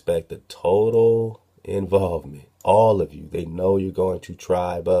 we expect the total involvement. All of you, they know you're going to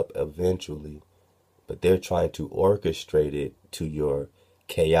tribe up eventually, but they're trying to orchestrate it to your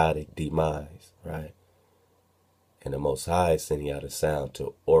chaotic demise, right? And the Most High is sending out a sound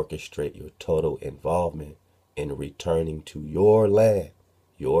to orchestrate your total involvement in returning to your land,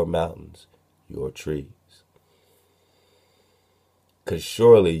 your mountains, your trees. Because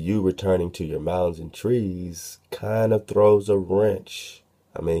surely you returning to your mountains and trees kind of throws a wrench.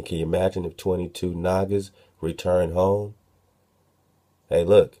 I mean, can you imagine if 22 Nagas return home? Hey,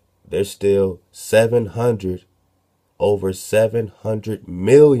 look, there's still over 700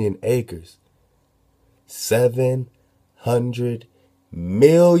 million acres. 700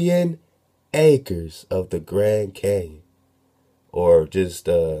 million acres of the Grand Canyon. Or just,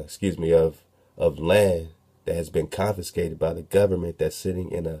 of land that has been confiscated by the government that's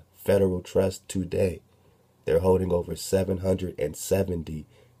sitting in a federal trust today. They're holding over 770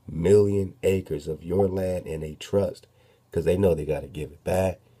 million acres of your land in a trust because they know they got to give it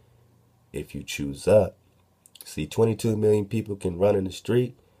back if you choose up. See, 22 million people can run in the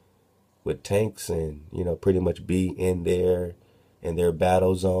street with tanks and, pretty much be in their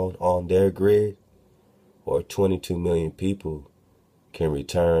battle zone on their grid, or 22 million people can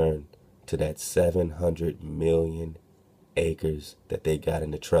return to that 700 million acres that they got in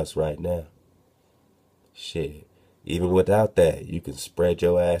the trust right now. Shit. Even without that, you can spread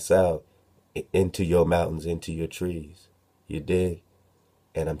your ass out into your mountains, into your trees. You dig?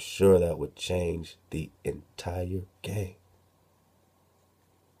 And I'm sure that would change the entire game.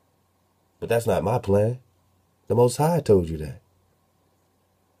 But that's not my plan. The Most High told you that.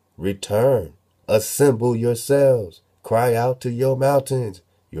 Return. Assemble yourselves. Cry out to your mountains,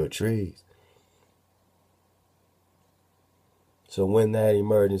 your trees. So when that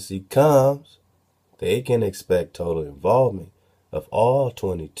emergency comes, they can expect total involvement of all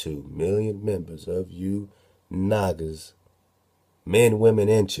 22 million members of you Nagas, men, women,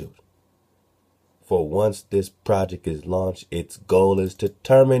 and children. For once this project is launched, its goal is to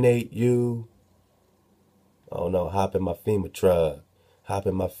terminate you. Oh no, hop in my FEMA truck, hop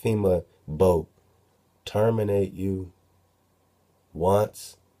in my FEMA boat. Terminate you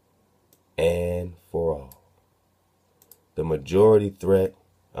once and for all. The majority threat,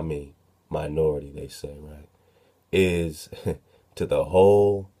 minority they say, right, is to the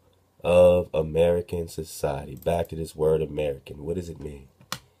whole of American society. Back to this word American. What does it mean?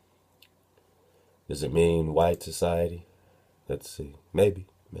 Does it mean white society? Let's see. Maybe.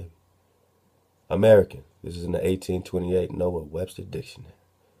 American. This is in the 1828 Noah Webster Dictionary.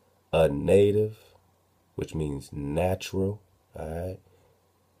 A native, which means natural, all right,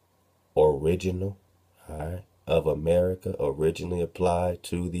 original, all right, of America, originally applied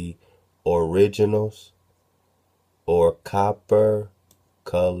to the originals or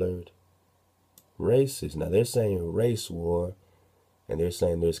copper-colored races. Now, they're saying race war, and they're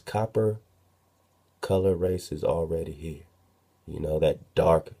saying there's copper-colored races already here. That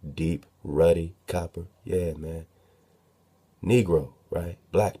dark, deep, ruddy copper. Yeah, man. Negro, right?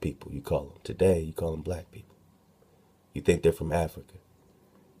 Black people, you call them. Today, you call them black people. You think they're from Africa.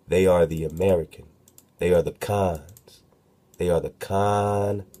 They are the American. They are the Khans. They are the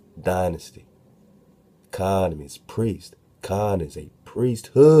Khan dynasty. Khan means priest. Khan is a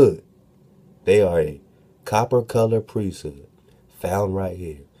priesthood. They are a copper-colored priesthood found right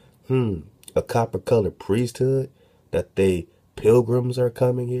here. A copper-colored priesthood that pilgrims are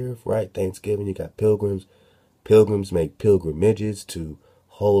coming here, right? Thanksgiving, you got pilgrims. Pilgrims make pilgrimages to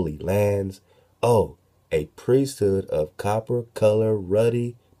holy lands. Oh, a priesthood of copper-colored,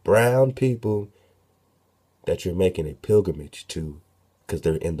 ruddy, brown people that you're making a pilgrimage to because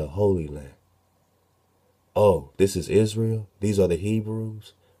they're in the Holy Land. Oh, this is Israel? These are the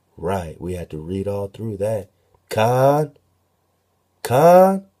Hebrews? Right, we had to read all through that. Khan?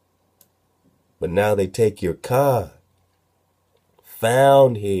 But now they take your Khan.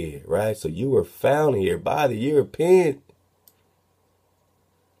 Found here, right? So you were found here by the European,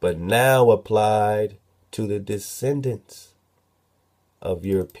 but now applied to the descendants of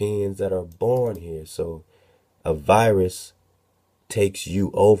Europeans that are born here. So a virus takes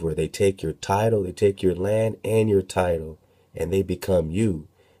you over. They take your title, they take your land and your title, and they become you.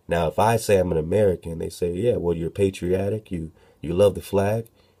 Now, if I say I'm an American, they say, yeah, well, you're patriotic, you love the flag.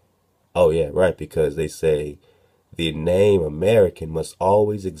 Oh, yeah, right, because they say the name American must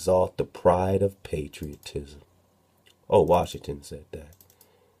always exalt the pride of patriotism. Oh, Washington said that.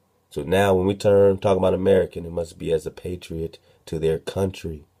 So now when we talk about American, it must be as a patriot to their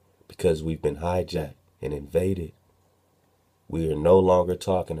country because we've been hijacked and invaded. We are no longer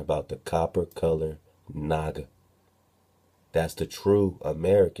talking about the copper-colored Naga. That's the true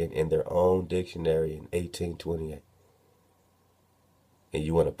American in their own dictionary in 1828. And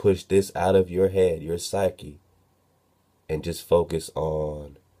you want to push this out of your head, your psyche, and just focus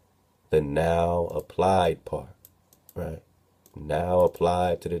on the now applied part, right? Now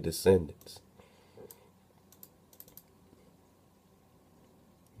applied to the descendants.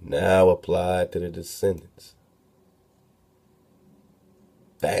 Now applied to the descendants.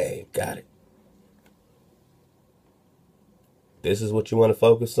 Bang, got it. This is what you want to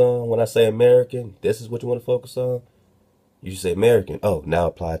focus on? When I say American, this is what you want to focus on? You say American. Oh, now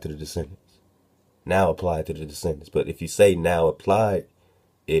applied to the descendants. Now applied to the descendants. But if you say now applied,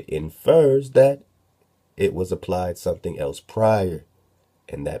 it infers that it was applied something else prior.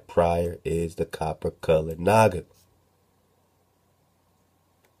 And that prior is the copper-colored Naga.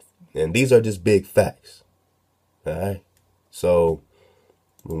 And these are just big facts. All right? So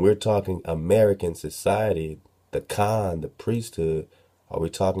When we're talking American society, the Khan, the priesthood, are we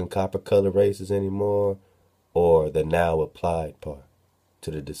talking copper color races anymore? Or the now applied part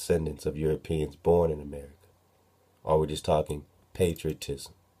to the descendants of Europeans born in America? Or are we just talking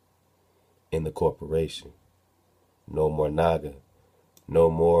patriotism in the corporation? No more Naga, no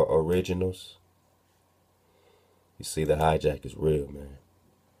more originals. You see, the hijack is real, man.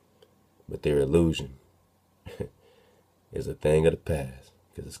 But their illusion is a thing of the past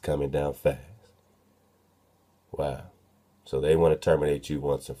because it's coming down fast. Wow. So they want to terminate you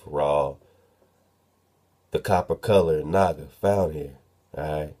once and for all. The copper color Naga found here,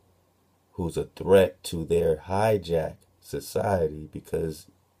 alright, who's a threat to their hijack society because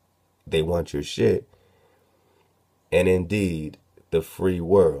they want your shit. And indeed, the free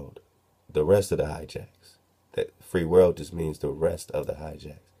world, the rest of the hijacks. That free world just means the rest of the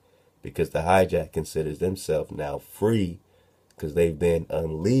hijacks. Because the hijack considers themselves now free because they've been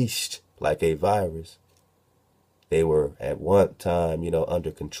unleashed like a virus. They were at one time,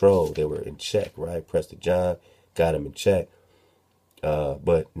 under control. They were in check, right? Prester John got them in check.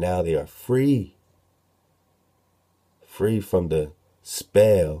 But now they are free. Free from the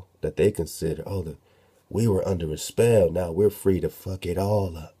spell that they consider, we were under a spell. Now we're free to fuck it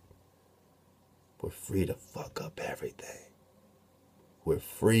all up. We're free to fuck up everything. We're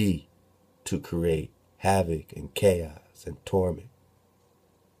free to create havoc and chaos and torment.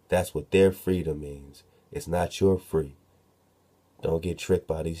 That's what their freedom means. It's not your free. Don't get tricked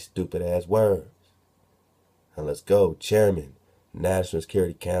by these stupid ass words. Now let's go. Chairman, National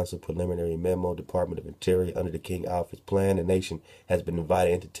Security Council, preliminary memo, Department of Interior, under the King Alfred's plan. The nation has been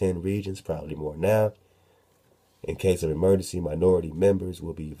divided into 10 regions, probably more now. In case of emergency, minority members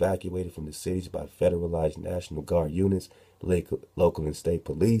will be evacuated from the cities by federalized National Guard units, local and state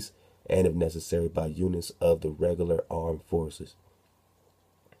police, and if necessary by units of the regular armed forces.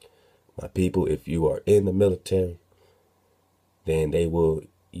 My people, if you are in the military, then they will,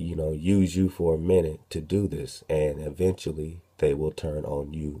 use you for a minute to do this. And eventually they will turn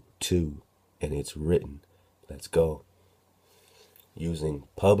on you too. And it's written. Let's go. Using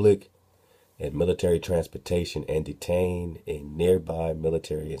public and military transportation and detain in nearby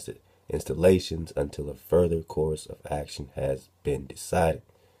military installations until a further course of action has been decided.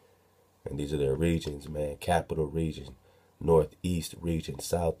 And these are their regions, man. Capital region, Northeast region,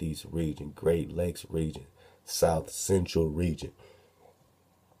 Southeast region, Great Lakes region, South Central region,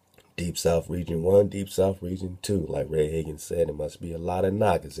 Deep South region 1, Deep South region 2. Like Ray Higgins said, there must be a lot of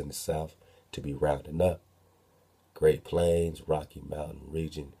Nagas in the South to be rounding up. Great Plains, Rocky Mountain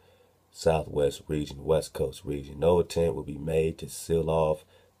region, Southwest region, West Coast region. No attempt will be made to seal off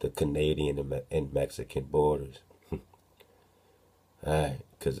the Canadian and Mexican borders. Alright,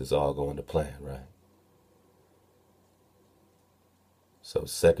 because it's all going to plan, right? So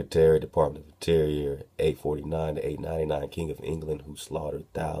Secretary, Department of Interior, 849 to 899, King of England, who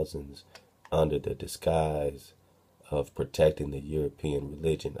slaughtered thousands under the disguise of protecting the European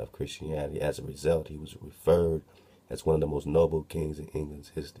religion of Christianity. As a result, he was referred as one of the most noble kings in England's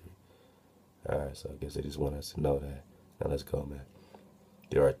history. Alright, so I guess they just want us to know that. Now let's go, man.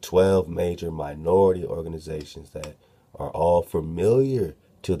 There are 12 major minority organizations that are all familiar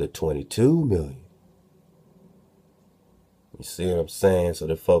to the 22 million. You see what I'm saying? So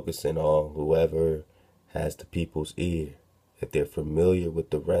they're focusing on whoever has the people's ear. If they're familiar with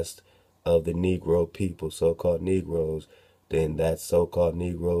the rest of the Negro people, so-called Negroes, then that so-called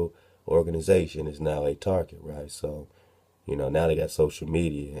Negro organization is now a target, right? So, now they got social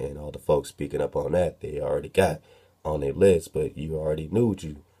media and all the folks speaking up on that. They already got on their list, but you already knew what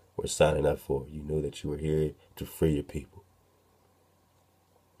you were signing up for. You knew that you were here to free your people.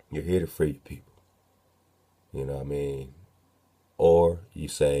 You're here to free your people. You know what I mean? Or you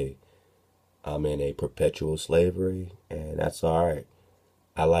say, I'm in a perpetual slavery, and that's all right.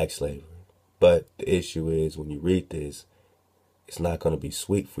 I like slavery. But the issue is, when you read this, it's not going to be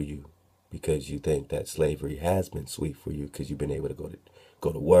sweet for you because you think that slavery has been sweet for you because you've been able to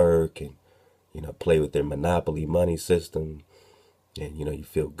go to work and, play with their monopoly money system. And, you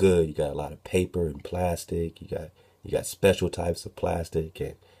feel good. You got a lot of paper and plastic. You got special types of plastic,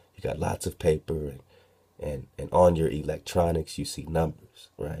 and you got lots of paper, and on your electronics you see numbers,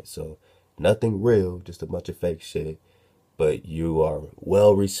 right? So nothing real, just a bunch of fake shit, but you are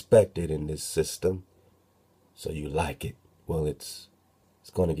well respected in this system, so you like it. Well, it's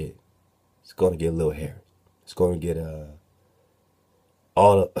gonna get a little hairy. It's gonna get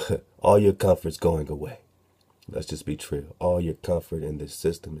all your comfort's going away. Let's just be true. All your comfort in this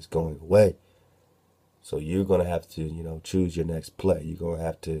system is going away. So you're gonna have to, choose your next play. You're gonna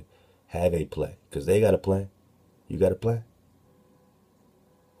have to have a play because they got a plan. You got a plan.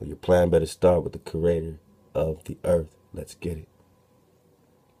 Well, your plan better start with the creator of the earth. Let's get it.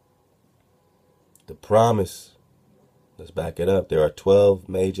 The promise, let's back it up. There are 12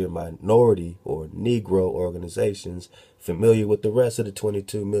 major minority or Negro organizations familiar with the rest of the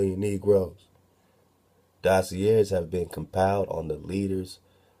 22 million Negroes. Dossiers have been compiled on the leaders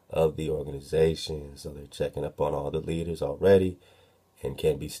of the organization. So they're checking up on all the leaders already and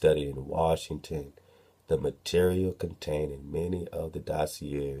can be studied in Washington. The material contained in many of the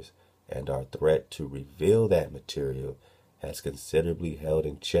dossiers and our threat to reveal that material has considerably held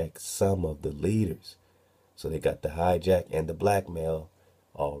in check some of the leaders. So they got the hijack and the blackmail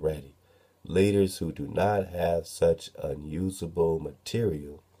already. Leaders who do not have such unusable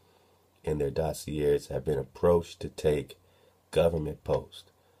material in their dossiers have been approached to take government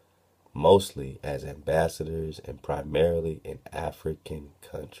posts, mostly as ambassadors and primarily in African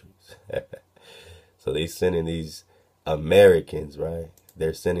countries. So they sending these Americans, right?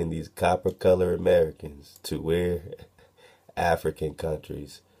 They're sending these copper-colored Americans to where African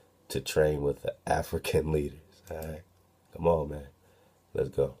countries to train with the African leaders. All right, come on, man. Let's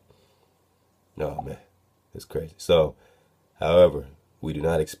go. No, man, it's crazy. So, however, we do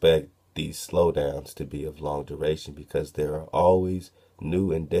not expect these slowdowns to be of long duration because there are always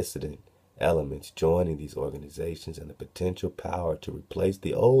new and dissident elements joining these organizations and the potential power to replace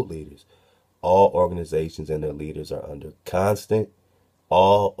the old leaders. All organizations and their leaders are under constant.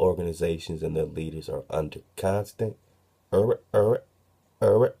 All organizations and their leaders are under constant. All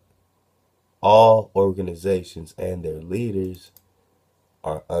organizations and their leaders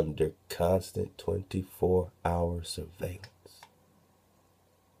are under constant 24-hour surveillance.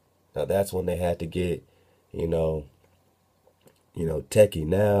 Now that's when they had to get, techie.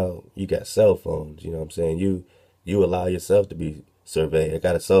 Now you got cell phones, you know what I'm saying? You allow yourself to be surveyed. I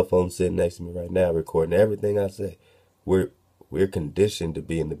got a cell phone sitting next to me right now recording everything I say. We're conditioned to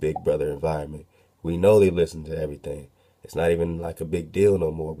be in the Big Brother environment. We know they listen to everything. It's not even like a big deal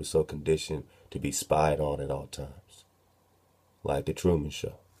no more. We're so conditioned to be spied on at all times. Like the Truman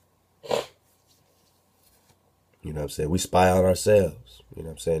Show. You know what I'm saying? We spy on ourselves. You know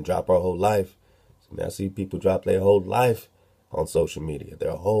what I'm saying? Drop our whole life. I see people drop their whole life on social media.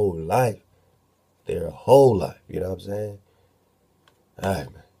 Their whole life. You know what I'm saying? All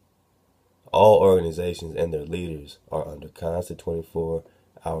right, man. All organizations and their leaders are under constant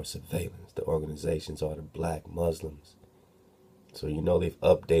 24-hour surveillance. The organizations are the Black Muslims. So you know they've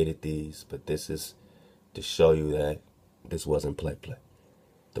updated these, but this is to show you that this wasn't play.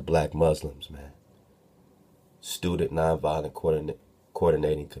 The Black Muslims, man. Student Nonviolent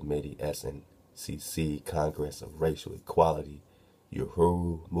Coordinating Committee, SNCC, Congress of Racial Equality,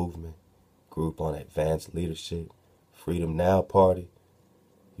 Uhuru Movement, Group on Advanced Leadership, Freedom Now Party,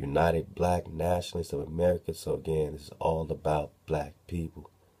 United Black Nationalists of America. So again, this is all about black people.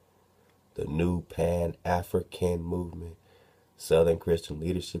 The New Pan-African Movement, Southern Christian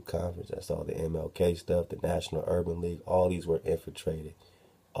Leadership Conference, that's all the MLK stuff, the National Urban League, all these were infiltrated,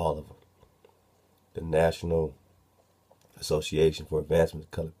 all of them. The National Association for Advancement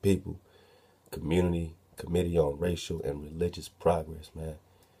of Colored People, Community Committee on Racial and Religious Progress, man.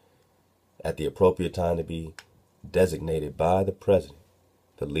 At the appropriate time to be designated by the president,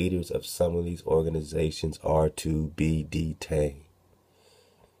 the leaders of some of these organizations are to be detained.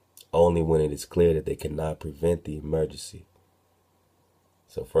 Only when it is clear that they cannot prevent the emergency.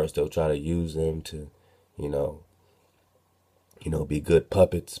 So first they'll try to use them to, be good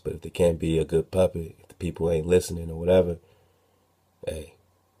puppets. But if they can't be a good puppet, if the people ain't listening or whatever, hey,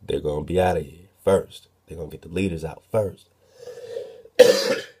 they're going to be out of here first. They're going to get the leaders out first.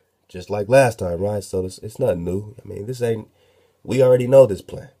 Just like last time, right? So it's nothing new. I mean, we already know this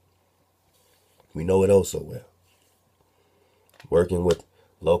plan. We know it oh so well. Working with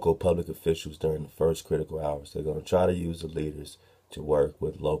local public officials during the first critical hours. They're going to try to use the leaders to work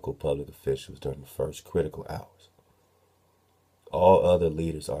with local public officials during the first critical hours. All other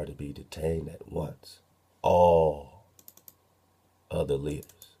leaders are to be detained at once. All other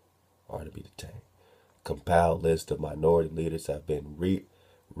leaders are to be detained. Compiled list of minority leaders have been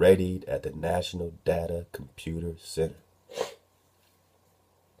readied at the National Data Computer Center.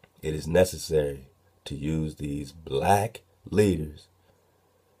 It is necessary to use these black leaders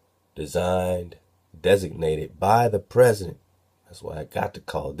designated by the president. That's why I got to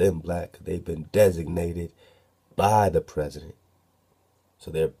call them black. They've been designated by the president. So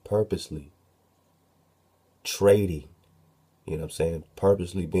they're purposely trading,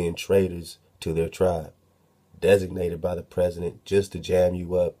 purposely being traitors to their tribe. Designated by the president just to jam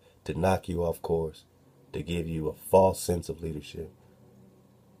you up, to knock you off course, to give you a false sense of leadership,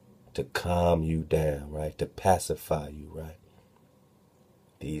 to calm you down, right? To pacify you, right?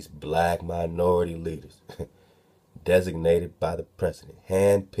 These black minority leaders, designated by the president,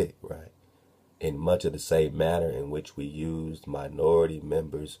 handpicked, right, in much of the same manner in which we used minority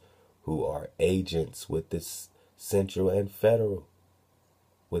members who are agents with this central and federal.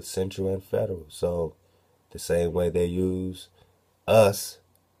 So the same way they use us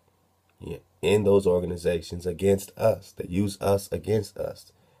in those organizations against us. They use us against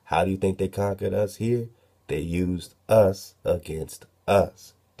us. How do you think they conquered us here? They used us against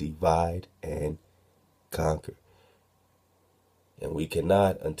us. Divide and conquer. And we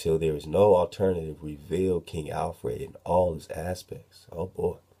cannot, until there is no alternative, reveal King Alfred in all his aspects. Oh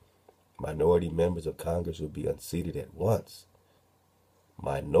boy. Minority members of Congress will be unseated at once.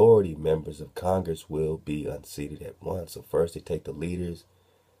 Minority members of Congress will be unseated at once. So first they take the leaders,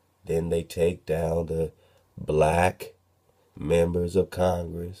 then they take down the black members of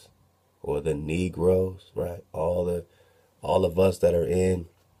Congress, or the Negroes, right? All of us that are in,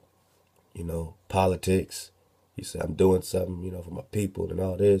 politics. You say, I'm doing something, for my people and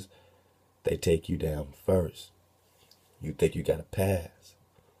all this. They take you down first. You think you got a pass.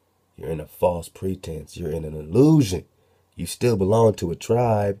 You're in a false pretense. You're in an illusion. You still belong to a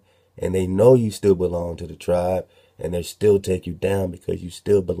tribe, and they know you still belong to the tribe, and they still take you down because you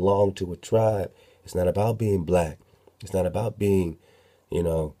still belong to a tribe. It's not about being black. It's not about being,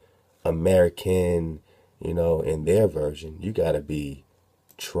 American, in their version. You got to be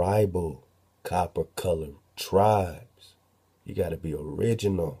tribal, copper-colored tribes. You got to be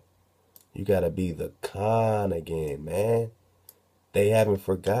original. You got to be the Khan again, man. They haven't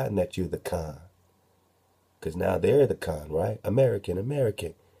forgotten that you're the Khan. Because now they're the Khan, right? American.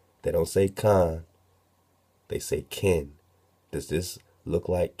 They don't say Khan. They say kin. Does this look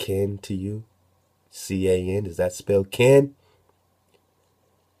like kin to you? C-A-N. Does that spell kin?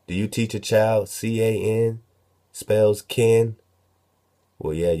 Do you teach a child C-A-N spells kin?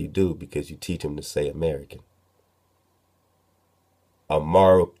 Well, yeah, you do, because you teach them to say American.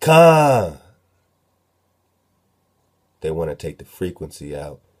 Ame'rican. They want to take the frequency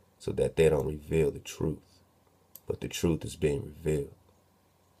out so that they don't reveal the truth. But the truth is being revealed,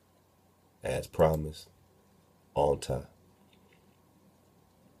 as promised, on time.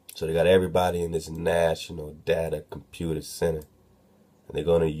 So they got everybody in this National Data Computer Center, and they're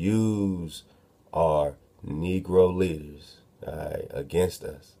going to use our Negro leaders, all right, against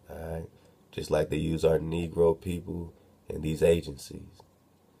us, all right, just like they use our Negro people in these agencies.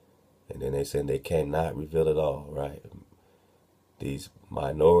 And then they say they cannot reveal it all, right? These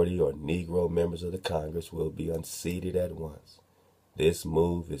minority or Negro members of the Congress will be unseated at once. This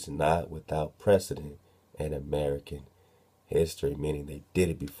move is not without precedent in American history, meaning they did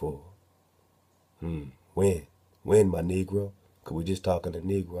it before. When, my Negro? Could we just talk on the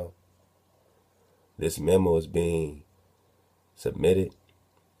Negro? This memo is being submitted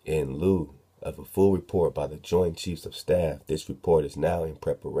in lieu of a full report by the Joint Chiefs of Staff. This report is now in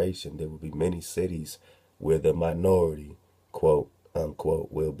preparation. There will be many cities where the minority, quote,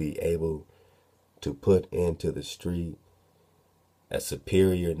 unquote, will be able to put into the street a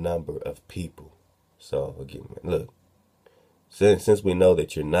superior number of people. So, again, look, since we know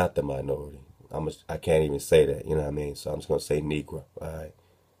that you're not the minority, I can't even say that, you know what I mean? So I'm just going to say Negro, all right?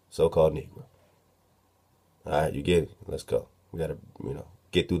 So-called Negro. All right, you get it? Let's go. We got to,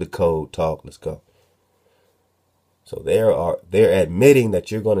 get through the code, talk, let's go. So they're admitting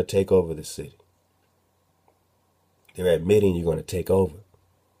that you're going to take over the city. They're admitting you're going to take over.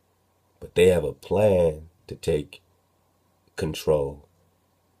 But they have a plan to take control,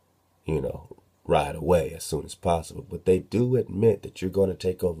 right away as soon as possible. But they do admit that you're going to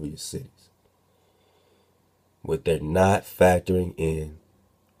take over your cities. What they're not factoring in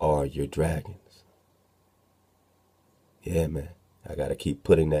are your dragons. Yeah, man. I got to keep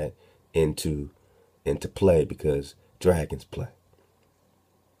putting that into play, because dragons play.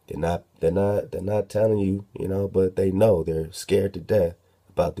 They're not telling you, but they know. They're scared to death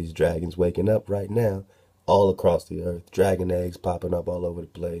about these dragons waking up right now all across the earth. Dragon eggs popping up all over the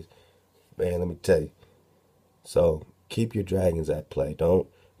place. Man, let me tell you. So keep your dragons at play.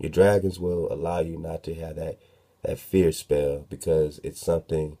 Your dragons will allow you not to have that fear spell, because it's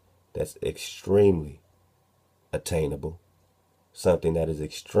something that's extremely attainable, something that is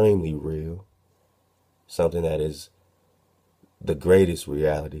extremely real, something that is the greatest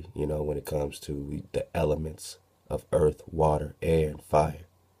reality, when it comes to the elements of earth, water, air, and fire.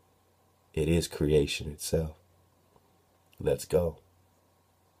 It is creation itself. Let's go.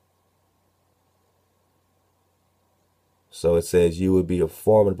 So it says you would be a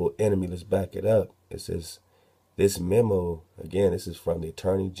formidable enemy. Let's back it up. It says this memo, again, this is from the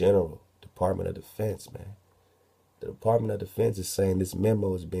Attorney General, Department of Defense, man. The Department of Defense is saying this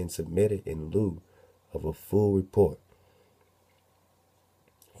memo is being submitted in lieu of a full report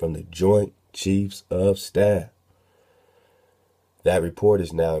from the Joint Chiefs of Staff. That report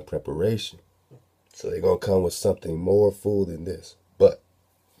is now in preparation. So they're going to come with something more full than this. But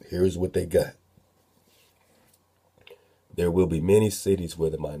here's what they got. There will be many cities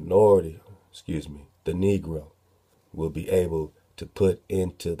where the Negro, will be able to put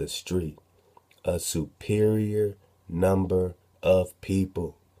into the street a superior number of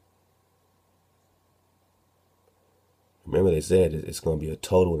people. Remember, they said it's going to be a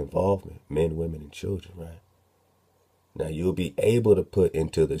total involvement, men, women, and children, right? Now, you'll be able to put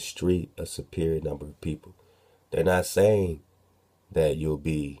into the street a superior number of people. They're not saying that you'll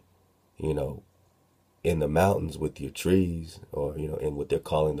be, in the mountains with your trees or, in what they're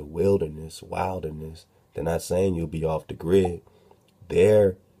calling the wilderness. They're not saying you'll be off the grid.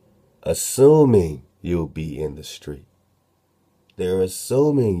 They're assuming you'll be in the street. They're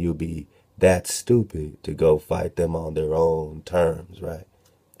assuming you'll be that stupid to go fight them on their own terms, right?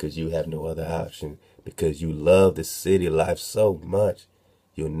 Because you have no other option. Because you love the city life so much,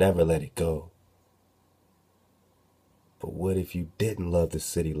 you'll never let it go. But what if you didn't love the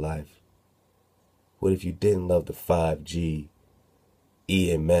city life? What if you didn't love the 5G,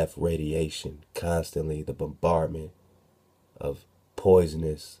 EMF radiation, constantly the bombardment of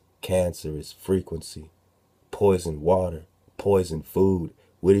poisonous, cancerous frequency, poison water, poison food?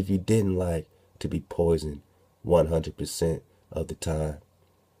 What if you didn't like to be poisoned 100% of the time?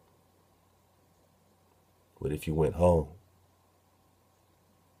 What if you went home?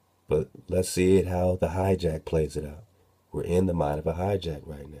 But let's see it how the hijack plays it out. We're in the mind of a hijack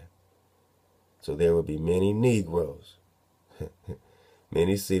right now. So there will be many Negroes,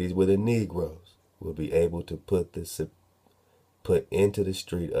 many cities where the Negroes will be able to put into the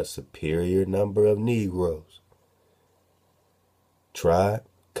street a superior number of Negroes. Tribe,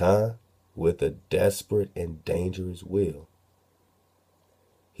 with a desperate and dangerous will.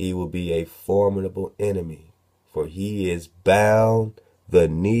 He will be a formidable enemy, for he is bound. The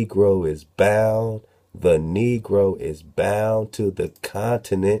Negro is bound. The Negro is bound to the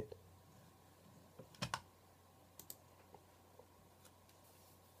continent.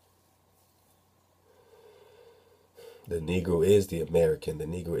 The Negro is the American. The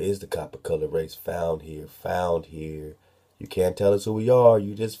Negro is the copper-colored race found here, found here. You can't tell us who we are.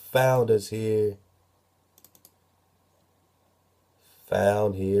 You just found us here.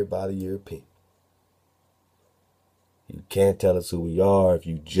 Found here by the European. You can't tell us who we are if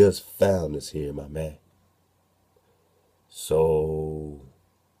you just found us here, my man. So,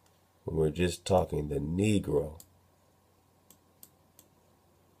 when we're just talking the Negro,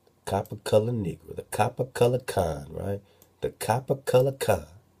 copper-colored Negro, the copper-colored Khan, right? The copper-colored Khan.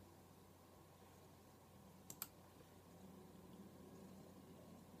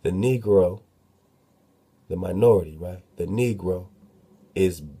 The Negro, the minority, right? The Negro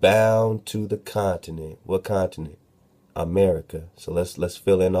is bound to the continent. What continent? America. So let's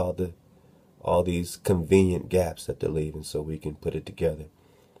fill in all these convenient gaps that they're leaving so we can put it together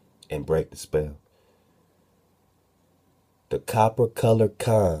and break the spell. The copper-colored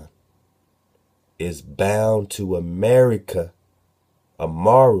Khan is bound to America,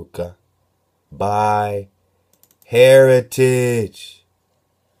 by heritage.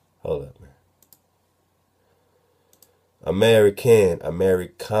 Hold up, man.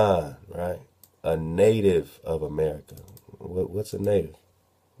 Ame'rican, right? A native of America. What's a native?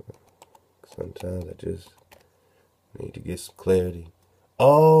 Sometimes I just need to get some clarity.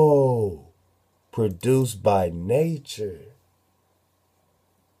 Oh, produced by nature.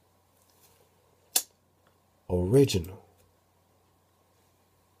 Original.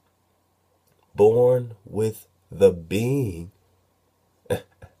 Born with the being.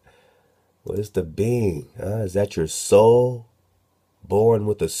 What is the being? Is that your soul? Born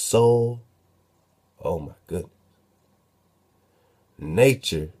with a soul? Oh my goodness.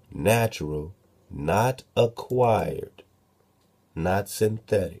 Nature, natural, not acquired, not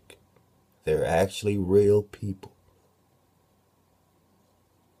synthetic. They're actually real people.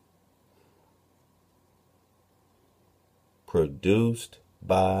 Produced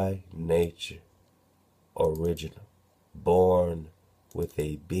by nature. Original. Born with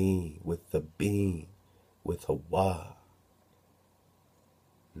a being, with Ahchwa.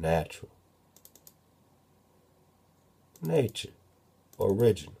 Natural. Nature.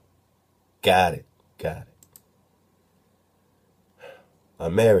 Original. Got it.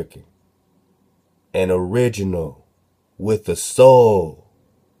 American. An original with a soul.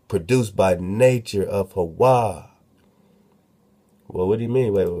 Produced by nature of Ahchwa. Well, what do you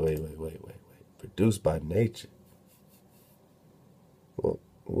mean? Wait. Produced by nature.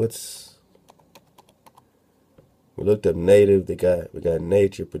 we looked up native. We got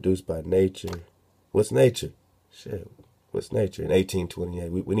nature, produced by nature. What's nature? Shit. What's nature? In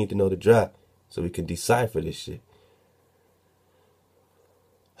 1828. We need to know the drop so we can decipher this shit.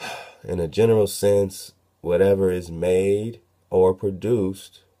 In a general sense, whatever is made or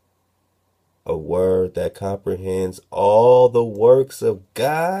produced, a word that comprehends all the works of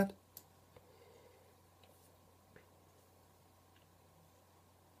God.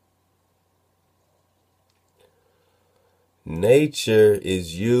 Nature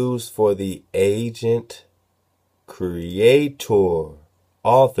is used for the agent, creator,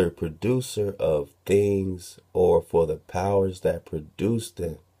 author, producer of things, or for the powers that produce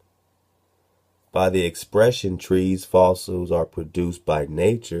them. By the expression, trees, fossils are produced by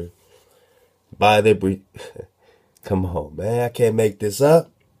nature. By the come on, man, I can't make this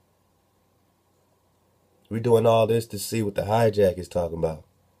up. We're doing all this to see what the hijack is talking about,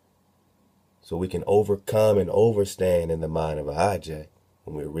 so we can overcome and overstand in the mind of a hijack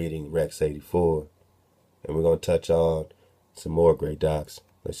when we're reading Rex 84. And we're going to touch on some more great docs.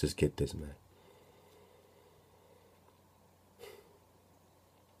 Let's just get this, man.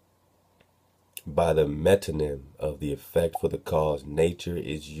 By the metonym of the effect for the cause, nature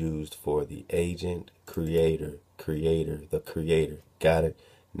is used for the agent, creator, the creator. Got it?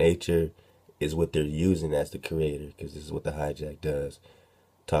 Nature is what they're using as the creator, because this is what the hijack does.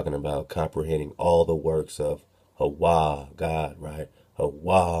 Talking about comprehending all the works of Ahchwa, God, right?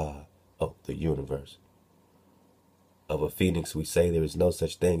 Ahchwa, of the universe. Of a phoenix, we say there is no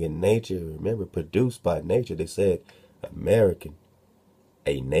such thing in nature. Remember, produced by nature. They said Ame'rican.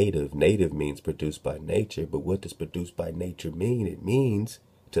 A native means produced by nature, but what does produced by nature mean? It means,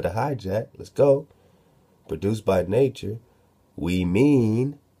 to the hijack, let's go, produced by nature, we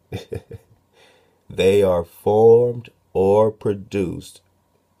mean they are formed or produced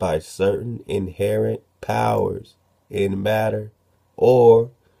by certain inherent powers in matter, or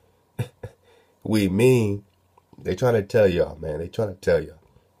we mean, they trying to tell y'all, man, they trying to tell y'all,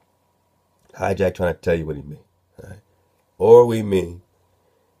 hijack trying to tell you what he mean, right? Or we mean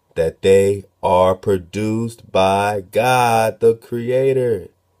that they are produced by God, the creator,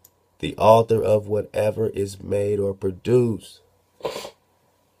 the author of whatever is made or produced,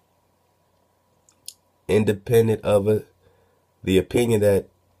 independent of the opinion that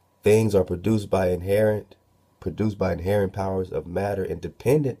things are produced by inherent powers of matter,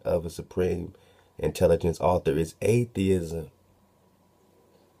 independent of a supreme intelligence author, is atheism.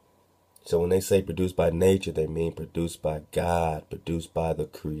 So when they say produced by nature, they mean produced by God, produced by the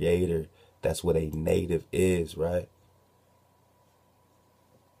creator. That's what a native is, right?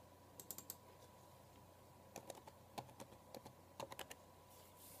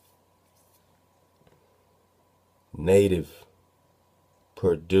 Native,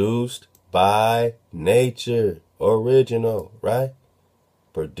 produced by nature, original, right?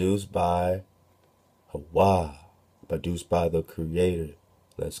 Produced by Ahchwa, produced by the creator.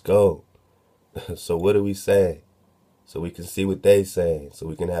 Let's go. So what do we say? So we can see what they say, so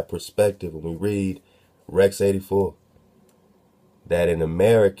we can have perspective when we read Rex 84. That an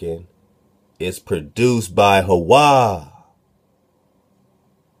Ame'rican is produced by Ahchwa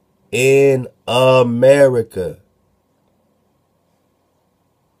in America.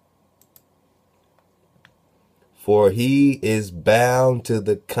 For he is bound to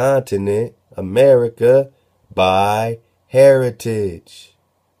the continent, America, by heritage.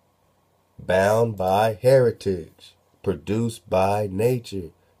 Bound by heritage. Produced by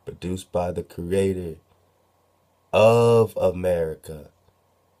nature. Produced by the creator of America.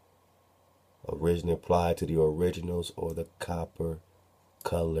 Originally applied to the originals or the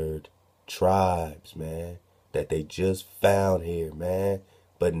copper-colored tribes, man. That they just found here, man.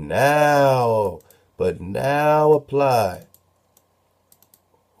 But now apply.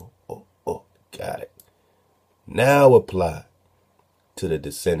 Oh, got it. Now apply to the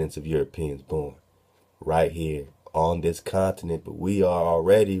descendants of Europeans born right here on this continent. But we are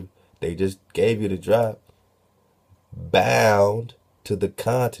already, they just gave you the drop, bound to the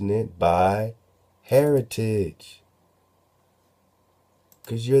continent by heritage.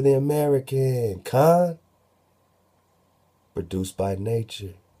 Because you're the American, Khan. Produced by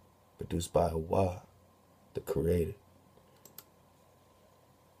nature. Produced by Ahchwa, the creator.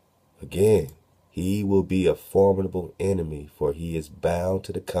 Again, he will be a formidable enemy, for he is bound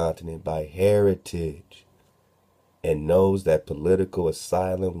to the continent by heritage and knows that political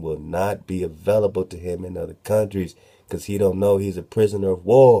asylum will not be available to him in other countries because he don't know he's a prisoner of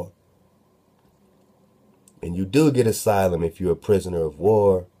war. And you do get asylum if you're a prisoner of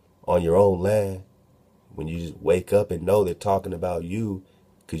war on your own land. When you just wake up and know they're talking about you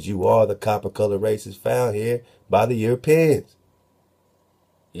because you are the copper-colored races found here by the Europeans.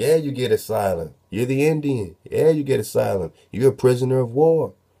 Yeah, you get asylum. You're the Indian. Yeah, you get asylum. You're a prisoner of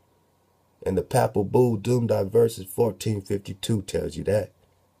war. And the Papal Bull Doom Diversas 1452 tells you that.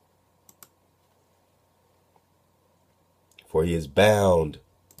 For he is bound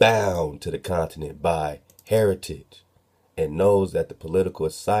to the continent by heritage, and knows that the political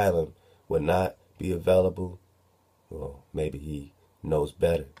asylum will not be available. Well, maybe he knows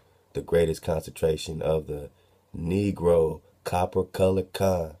better. The greatest concentration of the Negro copper-colored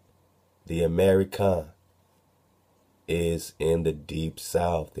con, the Ame'rican, is in the deep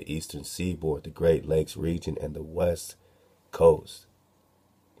south, the eastern seaboard, the Great Lakes region, and the west coast.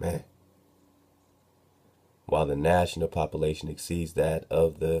 Man. While the national population exceeds that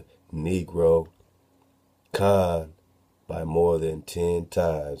of the Negro con by more than 10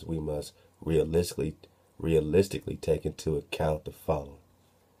 times, we must realistically take into account the following.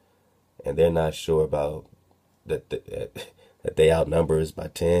 And they're not sure about that they outnumber us by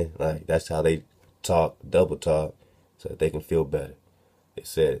 10. Like, that's how they talk, double talk, so that they can feel better. They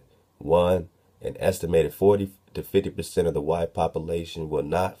said, 1, an estimated 40 to 50% of the white population will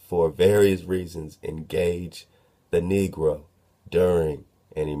not, for various reasons, engage the Negro during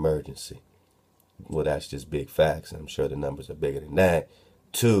an emergency. Well, that's just big facts. I'm sure the numbers are bigger than that.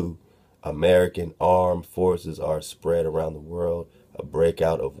 2, American armed forces are spread around the world. A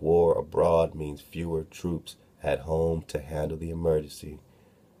breakout of war abroad means fewer troops at home to handle the emergency.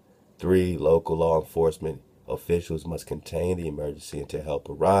 3, local law enforcement officials must contain the emergency until help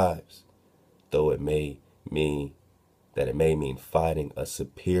arrives, though it may mean fighting a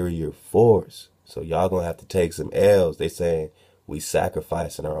superior force. So y'all gonna have to take some L's. They saying we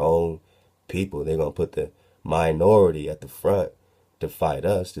sacrificing our own people. They're gonna put the minority at the front to fight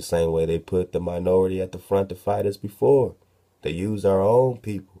us the same way they put the minority at the front to fight us before. They used our own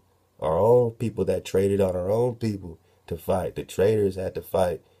people that traded on our own people to fight. The traders had to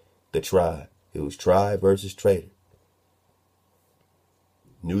fight the tribe. It was tribe versus trader.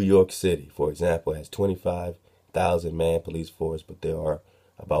 New York City, for example, has 25,000 man police force, but there are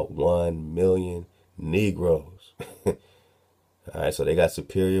about 1 million Negroes. All right, so they got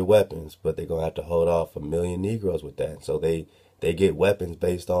superior weapons, but they're gonna have to hold off 1 million Negroes with that. So they get weapons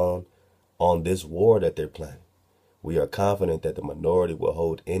based on this war that they're planning. We are confident that the minority will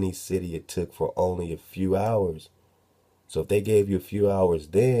hold any city it took for only a few hours. So if they gave you a few hours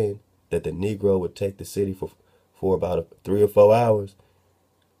then, that the Negro would take the city for about 3 or 4 hours,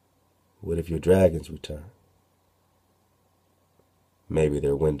 what if your dragons return? Maybe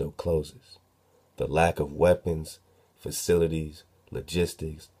their window closes. The lack of weapons, facilities,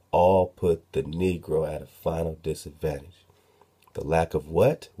 logistics, all put the Negro at a final disadvantage. The lack of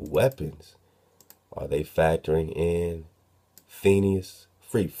what? Weapons. Are they factoring in Phineas?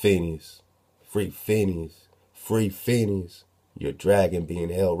 Free Phineas. Free Phineas. Free Phineas. Your dragon being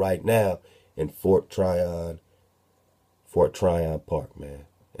held right now in Fort Tryon Park, man,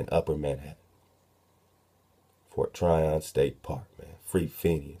 in Upper Manhattan. Fort Tryon State Park, man. Free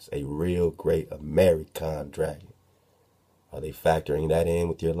Phineas, a real great Ame'rican dragon. Are they factoring that in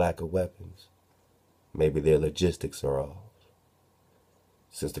with your lack of weapons? Maybe their logistics are off.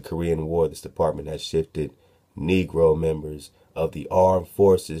 Since the Korean War, this department has shifted Negro members of the armed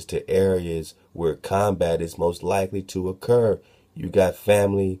forces to areas where combat is most likely to occur. You got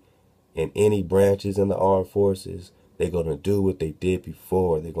family in any branches in the armed forces, they're going to do what they did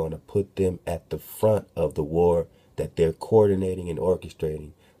before. They're going to put them at the front of the war that they're coordinating and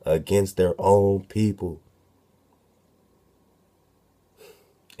orchestrating against their own people.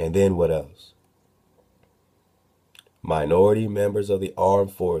 And then what else? Minority members of the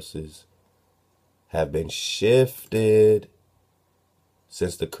armed forces have been shifted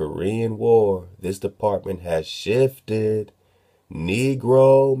since the Korean War. This department has shifted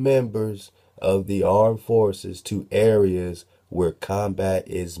Negro members of the armed forces to areas where combat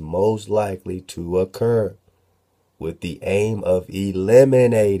is most likely to occur, with the aim of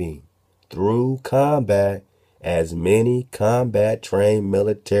eliminating through combat as many combat-trained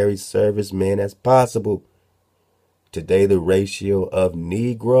military servicemen as possible. Today, the ratio of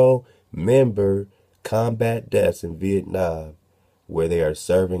Negro member combat deaths in Vietnam, where they are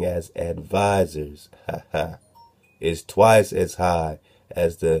serving as advisors, is twice as high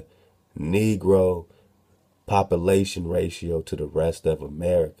as the Negro population ratio to the rest of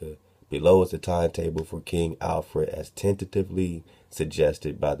America. Below is the timetable for King Alfred as tentatively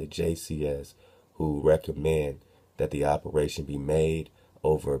suggested by the JCS, who recommend that the operation be made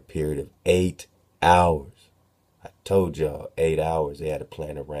over a period of 8 hours. I told y'all 8 hours they had to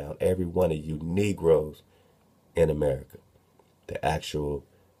plan around every one of you Negroes in America. The actual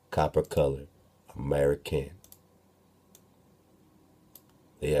copper color, Ame'rican.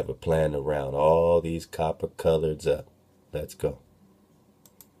 They have a plan to round all these copper coloreds up. Let's go.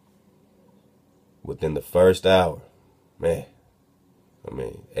 Within the first hour, man,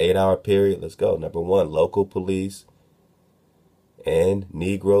 8-hour period, let's go. Number one, local police and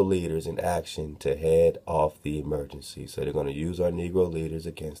Negro leaders in action to head off the emergency. So they're going to use our Negro leaders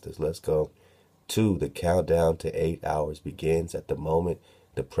against us. Let's go. 2, the countdown to 8 hours begins at the moment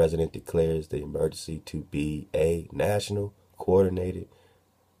the president declares the emergency to be a national, coordinated,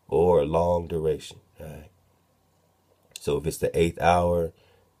 or long duration. All right. So if it's the 8th hour,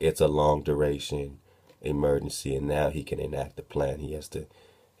 it's a long duration emergency, and now he can enact the plan. He has to,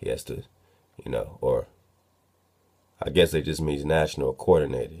 or I guess it just means national,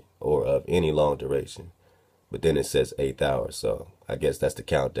 coordinated, or of any long duration. But then it says 8th hour, so I guess that's the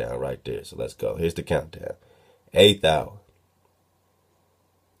countdown right there. So let's go. Here's the countdown. 8th hour.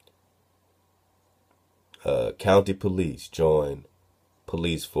 County police join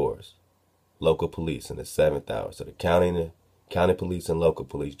police force, local police in the 7th hour. So the county police and local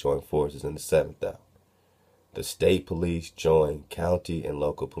police join forces in the 7th hour. The state police join county and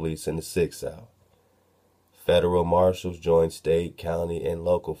local police in the 6th hour. Federal marshals join state, county, and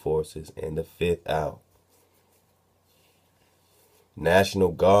local forces in the 5th hour.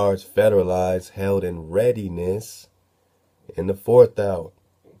 National Guards federalized held in readiness in the 4th hour.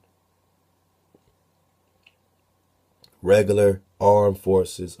 Regular armed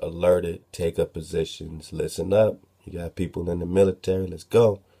forces alerted, take up positions. Listen up. You got people in the military. Let's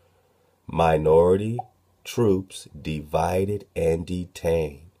go. Minority troops divided and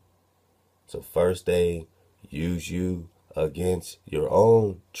detained. So first they use you against your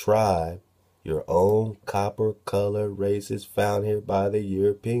own tribe, your own copper color races found here by the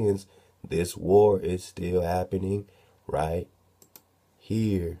Europeans. This war is still happening right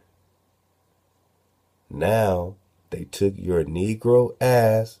here. Now they took your Negro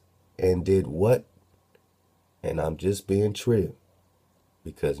ass and did what? And I'm just being trill.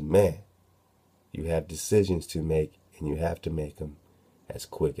 Because, man, you have decisions to make, and you have to make them as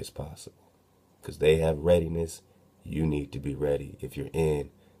quick as possible. Because they have readiness. You need to be ready if you're in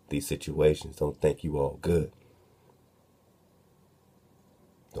these situations. Don't think you all good.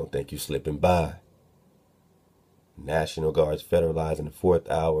 Don't think you slipping by. National Guards federalized in the 4th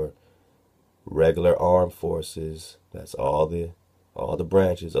hour. Regular armed forces, that's all the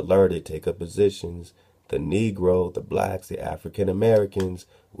branches, alerted, take up positions. The Negro, the blacks, the African Americans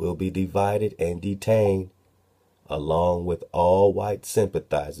will be divided and detained, along with all white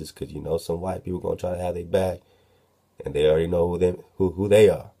sympathizers, because you know some white people going to try to have their back, and they already know who they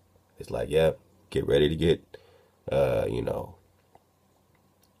are. It's like, yeah, get ready to get,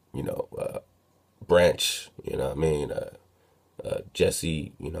 Branch, you know what I mean,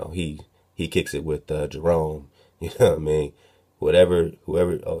 Jesse, you know, he kicks it with Jerome, you know what I mean? Whoever,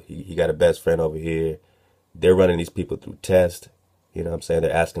 he got a best friend over here. They're running these people through tests, you know what I'm saying?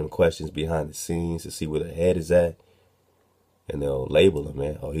 They're asking them questions behind the scenes to see where their head is at. And they'll label him,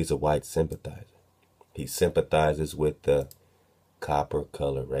 man. Oh, he's a white sympathizer. He sympathizes with the copper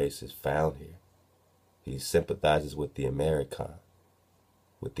color races found here. He sympathizes with the Ame'rican,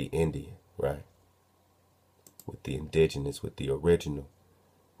 with the Indian, right? With the indigenous, with the original,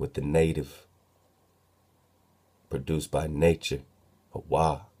 with the native, produced by nature,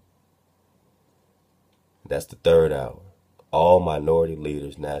 Ahchwa. That's the 3rd hour. All minority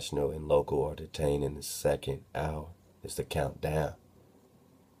leaders, national and local, are detained in the 2nd hour. It's the countdown.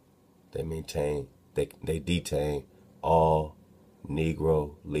 They detain all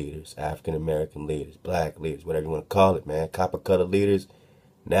Negro leaders, African American leaders, black leaders, whatever you want to call it, man. Copper color leaders,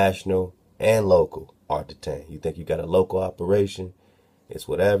 national and local, are detained. You think you got a local operation? It's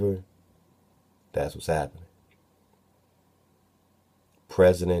whatever. That's what's happening.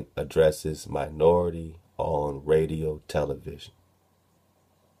 President addresses minority on radio, television.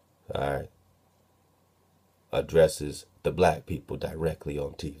 All right. Addresses the black people directly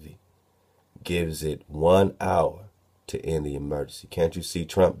on TV. Gives it 1 hour to end the emergency. Can't you see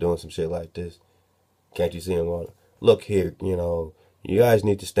Trump doing some shit like this? Can't you see him on? Look here, you know, you guys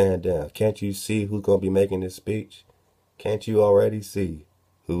need to stand down. Can't you see who's going to be making this speech? Can't you already see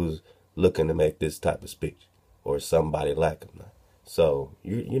who's looking to make this type of speech? Or somebody like him? So,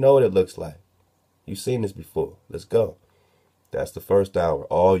 you know what it looks like. You've seen this before. Let's go. That's the 1st hour.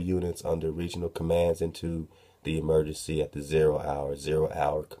 All units under regional commands into the emergency at the 0 hour. 0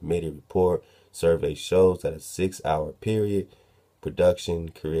 hour committee report. Survey shows that a 6-hour period, production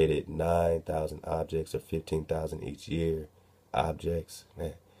created 9,000 objects or 15,000 each year. Objects,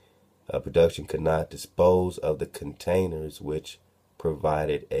 man. Production could not dispose of the containers which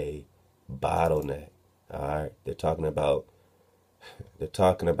provided a bottleneck. All right, they're talking about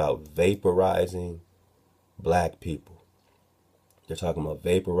vaporizing black people. They're talking about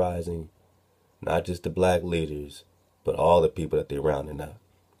vaporizing not just the black leaders, but all the people that they're rounding up.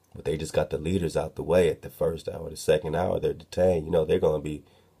 But they just got the leaders out the way at the first hour. The second hour, they're detained. You know, they're going to be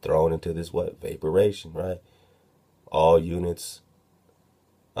thrown into this, vaporation, right? All units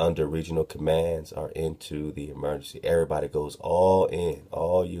under regional commands are into the emergency. Everybody goes all in,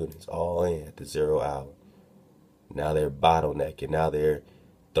 all units, all in at the 0 hour. Now they're bottlenecking. Now they're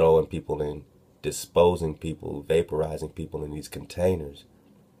throwing people in, disposing people, vaporizing people in these containers.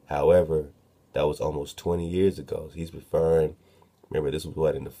 However, that was almost 20 years ago. He's referring, remember this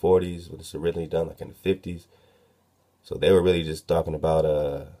was in the 40s when this was originally done, like in the 50s. So they were really just talking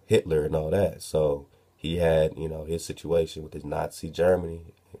about Hitler and all that. So he had, his situation with his Nazi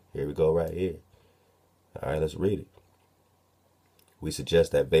Germany. Here we go right here. All right, let's read it. We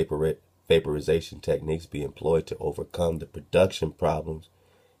suggest that vaporization techniques be employed to overcome the production problems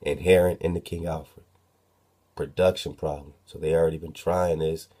inherent in the King Alfred. Production problem. So they already been trying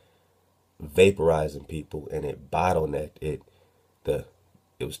this, vaporizing people, and it bottlenecked it.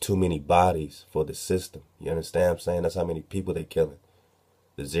 It was too many bodies for the system. You understand what I'm saying? That's how many people they killing.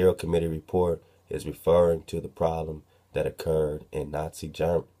 The Zero Committee report is referring to the problem that occurred in Nazi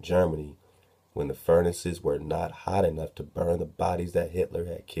Germany when the furnaces were not hot enough to burn the bodies that Hitler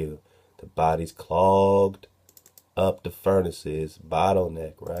had killed. The bodies clogged up the furnaces,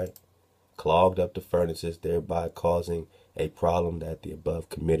 bottleneck, right? Clogged up the furnaces, thereby causing a problem that the above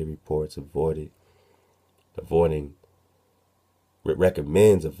committee reports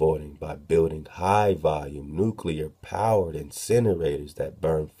recommends avoiding by building high-volume nuclear-powered incinerators that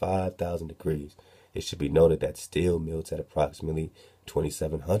burn 5,000 degrees. It should be noted that steel melts at approximately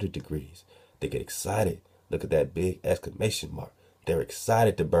 2,700 degrees. They get excited. Look at that big exclamation mark. They're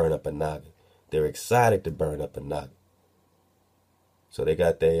excited to burn up a noggin. They're excited to burn up a noggin. So they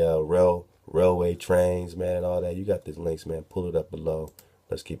got their railway trains, man, and all that. You got these links, man. Pull it up below.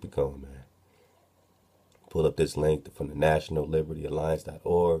 Let's keep it going, man. Pull up this link from the National Liberty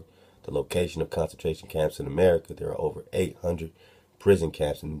Alliance.org. The location of concentration camps in America. There are over 800 prison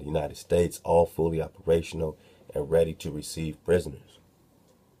camps in the United States, all fully operational and ready to receive prisoners.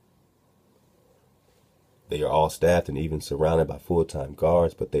 They are all staffed and even surrounded by full-time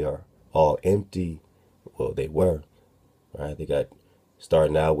guards, but they are all empty. Well, they were, right? They got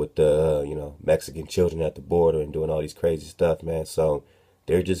starting out with the, Mexican children at the border and doing all these crazy stuff, man. So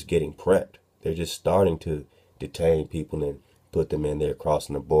they're just getting prepped. They're just starting to detain people and put them in there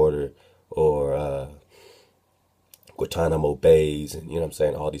crossing the border, or Guantanamo Bays, and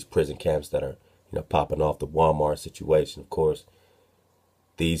all these prison camps that are popping off, the Walmart situation. Of course,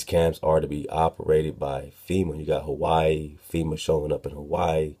 these camps are to be operated by FEMA. You got Hawaii, FEMA showing up in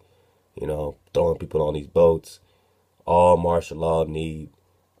Hawaii, throwing people on these boats. All martial law need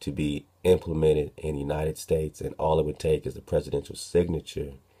to be implemented in the United States, and all it would take is the presidential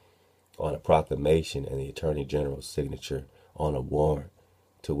signature on a proclamation and the Attorney General's signature on a warrant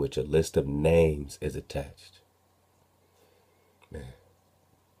to which a list of names is attached. Man,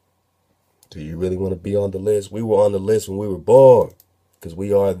 do you really want to be on the list? We were on the list when we were born, because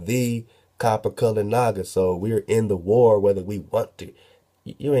we are the copper-colored Naga, so we're in the war whether we want to.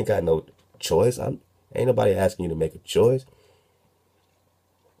 You ain't got no choice. Ain't nobody asking you to make a choice.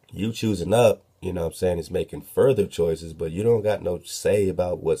 You choosing up, is making further choices, but you don't got no say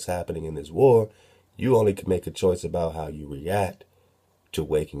about what's happening in this war. You only can make a choice about how you react to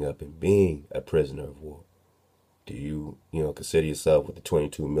waking up and being a prisoner of war. Do you, consider yourself with the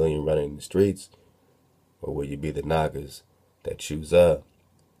 22 million running in the streets, or will you be the Nagas that choose up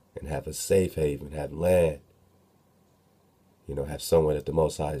and have a safe haven, have land, have somewhere that the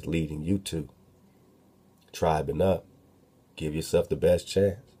Most High is leading you to? Tribing up, give yourself the best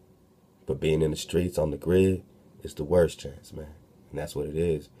chance. But being in the streets on the grid is the worst chance, man. And that's what it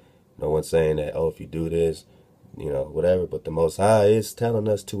is. No one's saying that, if you do this, whatever. But the Most High is telling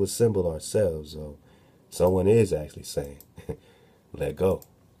us to assemble ourselves. So someone is actually saying, let go.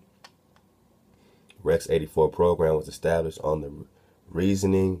 Rex 84 program was established on the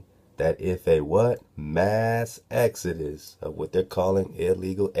reasoning that if a mass exodus of what they're calling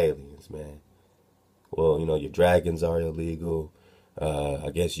illegal aliens, man. Well, your dragons are illegal.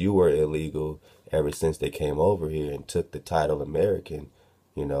 I guess you were illegal ever since they came over here and took the title American,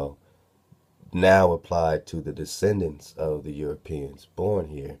 now applied to the descendants of the Europeans born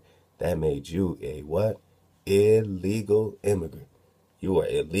here. That made you a illegal immigrant. You are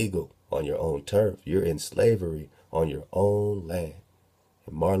illegal on your own turf. You're in slavery on your own land.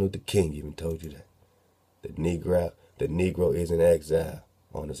 And Martin Luther King even told you that. The the Negro is in exile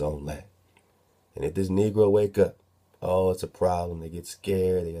on his own land. And if this Negro wake up, oh, it's a problem. They get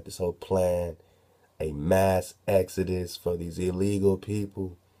scared. They got this whole plan, a mass exodus for these illegal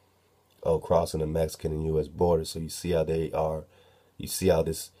people, crossing the Mexican and U.S. border. So you see how they are. You see how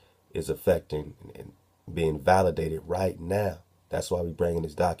this is affecting and being validated right now. That's why we're bringing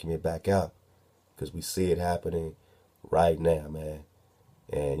this document back out, because we see it happening right now, man.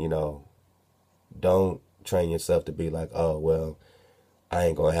 And, don't train yourself to be like, oh, well, I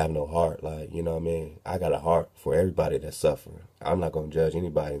ain't going to have no heart. Like, you know what I mean? I got a heart for everybody that's suffering. I'm not going to judge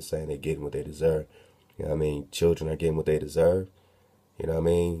anybody and saying they're getting what they deserve. You know what I mean? Children are getting what they deserve. You know what I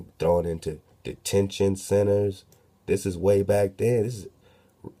mean? Thrown into detention centers. This is way back then.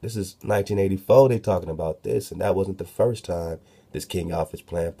 This is 1984 they talking about this. And that wasn't the first time this King Alfred's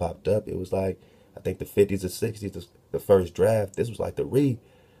plan popped up. It was like, I think the 50s or 60s, the first draft. This was like the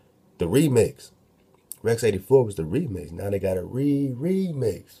remix. Rex 84 was the remix. Now they got a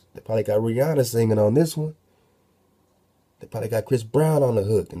remix. They probably got Rihanna singing on this one. They probably got Chris Brown on the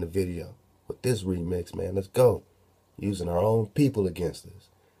hook in the video with this remix, man. Let's go. Using our own people against us.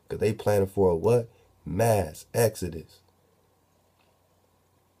 Because they planning for a what? Mass exodus.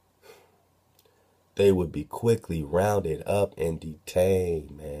 They would be quickly rounded up and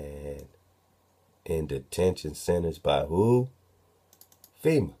detained, man. In detention centers by who?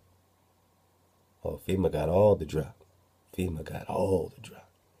 FEMA. Oh, FEMA got all the drop. FEMA got all the drop.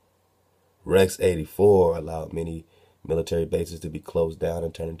 Rex 84 allowed many military bases to be closed down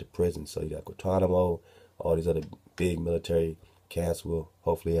and turned into prisons. So you got Guantanamo, all these other big military camps. Will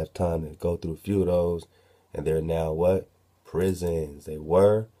hopefully have time to go through a few of those. And they're now what? Prisons. They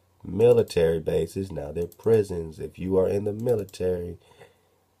were military bases. Now they're prisons. If you are in the military,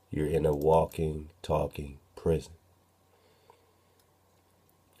 you're in a walking, talking prison.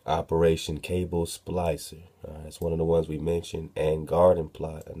 Operation Cable Splicer. That's one of the ones we mentioned. And Garden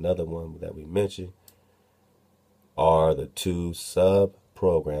Plot, another one that we mentioned, are the two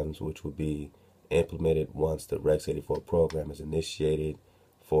sub-programs which will be implemented once the Rex 84 program is initiated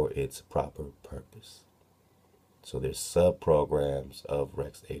for its proper purpose. So there's sub-programs of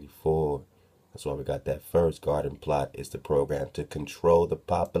Rex 84. That's why we got that first. Garden Plot is the program to control the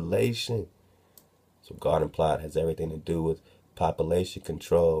population. So Garden Plot has everything to do with population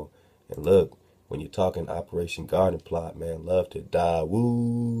control. And look, when you're talking Operation Garden Plot, man, love to die.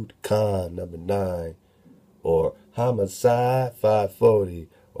 Wood Khan number 9, or Homicide 540,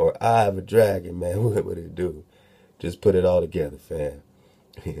 or Eye of a Dragon, man. What would it do? Just put it all together, fam.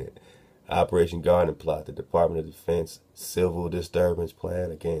 Operation Garden Plot, the Department of Defense Civil Disturbance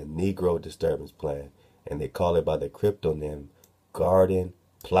Plan, again, Negro Disturbance Plan, and they call it by the cryptonym Garden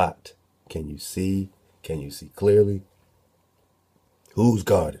Plot. Can you see? Can you see clearly? Whose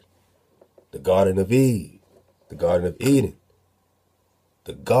garden? The Garden of Eve. The Garden of Eden.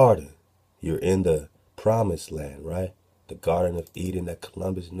 The garden. You're in the promised land, right? The Garden of Eden that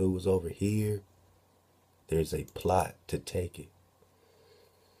Columbus knew was over here. There's a plot to take it.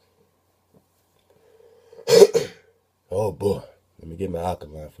 Oh boy. Let me get my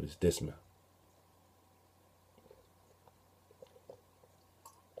alkaline for this dismount.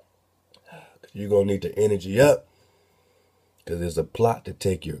 You're going to need the energy up. Because there's a plot to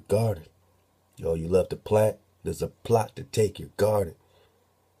take your garden. Yo, you love to plant? There's a plot to take your garden.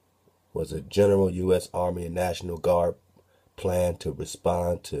 Was a general U.S. Army and National Guard plan to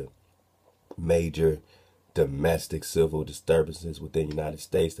respond to major domestic civil disturbances within the United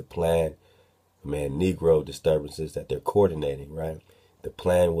States. The plan, Negro disturbances that they're coordinating, right? The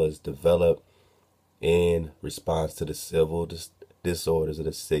plan was developed in response to the civil disorders of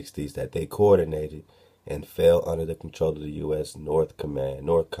the 60s that they coordinated and fell under the control of the U.S. North Command,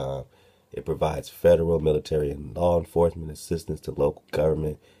 NORTHCOM. It provides federal, military, and law enforcement assistance to local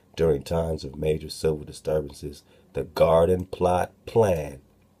government during times of major civil disturbances. The Garden Plot Plan.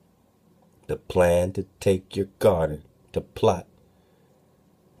 The plan to take your garden, to plot,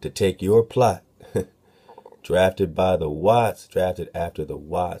 to take your plot. Drafted by the Watts, drafted after the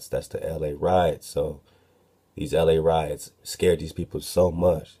Watts. That's the L.A. riots. So these L.A. riots scared these people so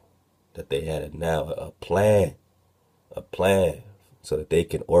much that they had now a plan so that they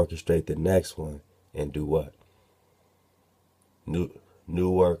can orchestrate the next one and do what?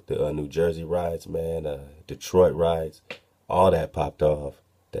 Newark, the New Jersey riots, man, Detroit riots, all that popped off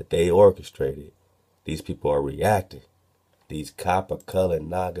that they orchestrated. These people are reacting. These copper-colored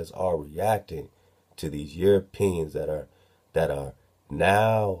Nagas are reacting to these Europeans that are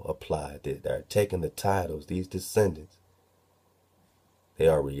now applied, that are taking the titles, these descendants. They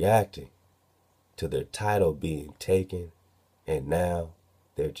are reacting to their title being taken, and now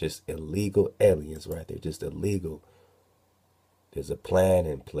they're just illegal aliens, right? They're just illegal There's a plan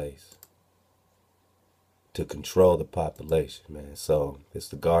in place to control the population, man. So it's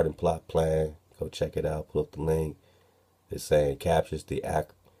the Garden Plot Plan. Go check it out. Pull up the link. It's saying captures the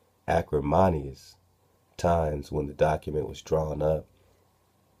acrimonious times when the document was drawn up.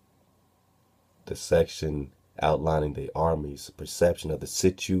 The section outlining the Army's perception of the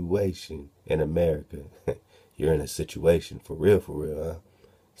situation in America. You're in a situation for real, huh?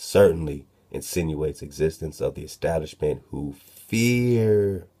 Certainly insinuates existence of the establishment who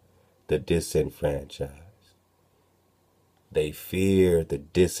fear the disenfranchised. They fear the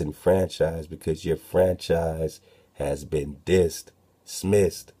disenfranchised because your franchise has been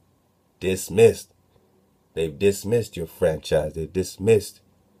dismissed. They've dismissed your franchise. They've dismissed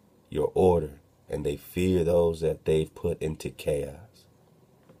your order. And they fear those that they've put into chaos.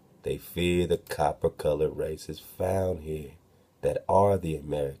 They fear the copper-colored races found here that are the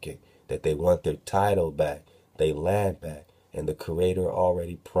American, that they want their title back, their land back, and the Creator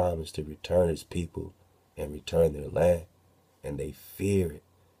already promised to return his people and return their land. And they fear it.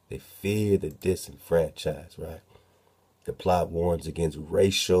 They fear the disenfranchised, right? The plot warns against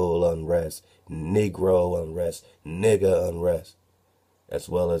racial unrest, Negro unrest, nigger unrest, as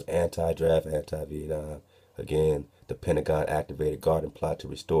well as anti-draft, anti-Vietnam. Again, the Pentagon activated Garden Plot to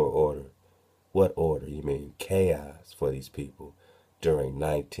restore order. What order? You mean chaos for these people during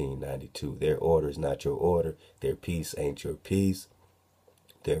 1992. Their order is not your order. Their peace ain't your peace.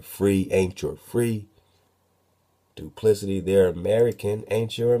 Their free ain't your free. Duplicity, their American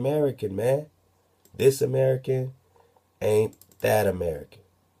ain't your American, man. This American ain't that American.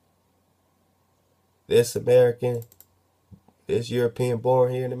 This American, this European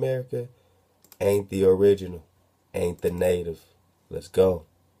born here in America, ain't the original, ain't the native. Let's go.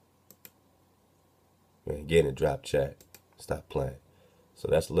 Man, get in a drop chat. Stop playing. So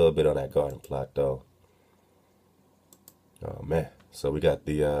that's a little bit on that Garden Plot, though. Oh, man. So we got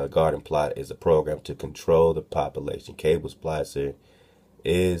the Garden Plot is a program to control the population. Cable Splicer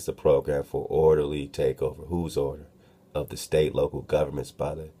is the program for orderly takeover. Whose order? Of the state, local governments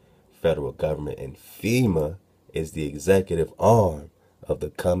by the federal government. And FEMA is the executive arm of the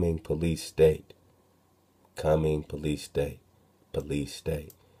coming police state. Coming police state. Police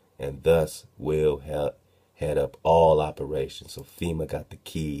state. And thus will head up all operations. So FEMA got the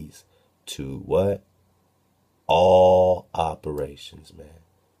keys to what? All operations, man.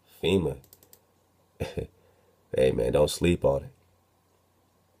 FEMA. Hey, man, don't sleep on it.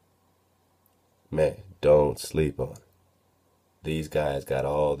 Man, don't sleep on it. These guys got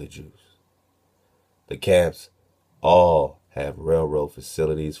all the juice. The camps all have railroad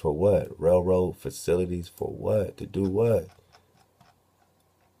facilities for what? Railroad facilities for what? To do what?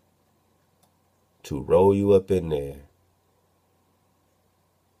 To roll you up in there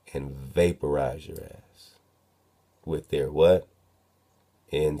and vaporize your ass. With their what?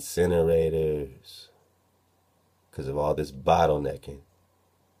 Incinerators. Because of all this bottlenecking.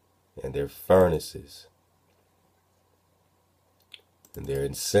 And their furnaces. And their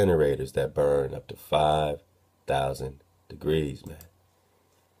incinerators that burn up to 5,000 degrees, man.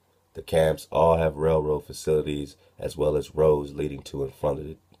 The camps all have railroad facilities as well as roads leading to and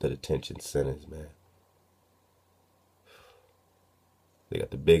from the detention centers, man. They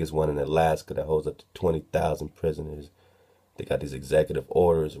got the biggest one in Alaska that holds up to 20,000 prisoners. They got these executive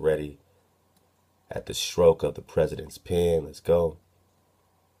orders ready at the stroke of the president's pen. Let's go.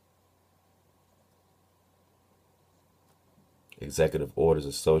 Executive orders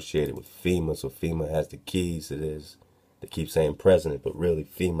associated with FEMA. So FEMA has the keys to this. They keep saying president, but really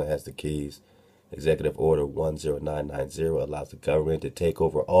FEMA has the keys. Executive Order 10990 allows the government to take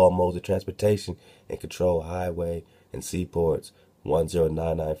over all modes of transportation and control highway and seaports.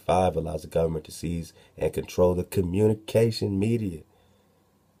 10995 allows the government to seize and control the communication media.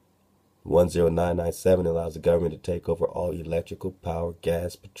 10997 allows the government to take over all electrical, power,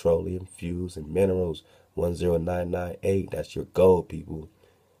 gas, petroleum, fuels, and minerals. 10998, that's your goal, people.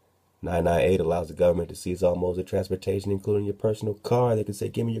 998 allows the government to seize all modes of transportation, including your personal car. They can say,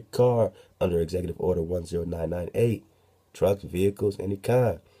 give me your car under Executive Order 10998. Trucks, vehicles, any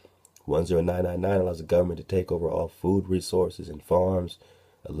kind. 10999 allows the government to take over all food resources and farms.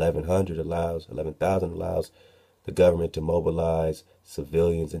 11,000 allows the government to mobilize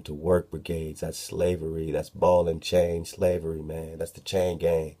civilians into work brigades. That's slavery. That's ball and chain slavery, man. That's the chain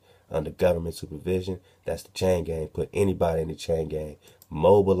gang. Under government supervision, that's the chain gang. Put anybody in the chain gang.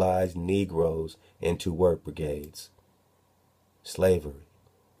 Mobilize Negroes into work brigades. Slavery.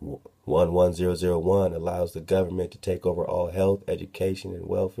 11001 allows the government to take over all health, education, and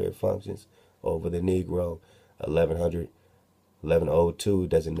welfare functions over the Negro. 1100 1102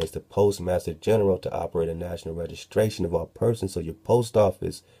 designates the Postmaster General to operate a national registration of all persons, so your post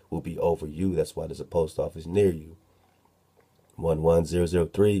office will be over you. That's why there's a post office near you.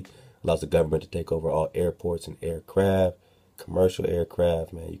 11003 allows the government to take over all airports and aircraft, commercial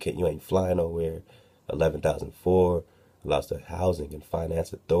aircraft, man. You ain't flying nowhere. 11,004 allows the Housing and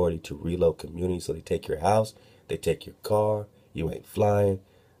Finance Authority to reload communities, so they take your house, they take your car, you ain't flying.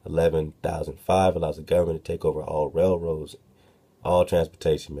 11,005 allows the government to take over all railroads, all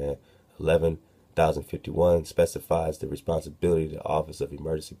transportation, man. 11,051 specifies the responsibility of the Office of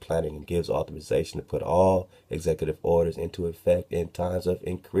Emergency Planning and gives authorization to put all executive orders into effect in times of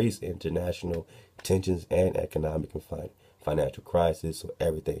increased international tensions and economic and financial crisis. So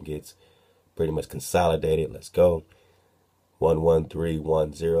everything gets pretty much consolidated. Let's go.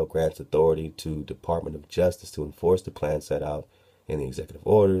 11310 grants authority to Department of Justice to enforce the plan set out in the executive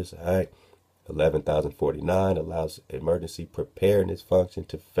orders. All right. 11,049 allows emergency preparedness function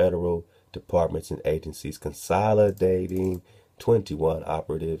to federal departments and agencies, consolidating 21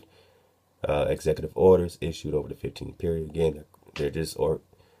 operative executive orders issued over the 15 period. Again, they're just,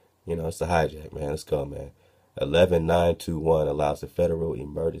 it's a hijack, man. Let's go, man. 11,921 allows the Federal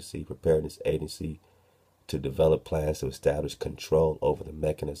Emergency Preparedness Agency to develop plans to establish control over the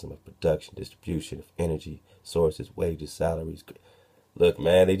mechanism of production, distribution of energy sources, wages, salaries. Look,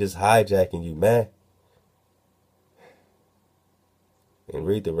 man, they just hijacking you, man. And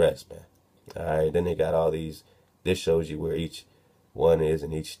read the rest, man. All right, then they got all these. This shows you where each one is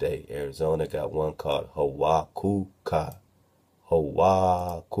in each state. Arizona got one called Hawakuka.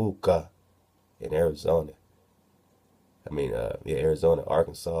 Hawakuka in Arizona. Arizona,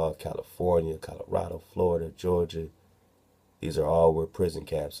 Arkansas, California, Colorado, Florida, Georgia. These are all where prison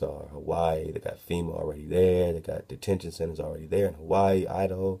camps are. Hawaii, they got FEMA already there. They got detention centers already there in Hawaii,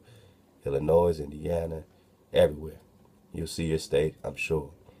 Idaho, Illinois, Indiana, everywhere. You'll see your state, I'm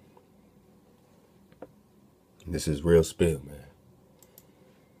sure. This is real spill, man.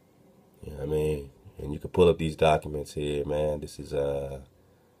 You know what I mean? And you can pull up these documents here, man. This is a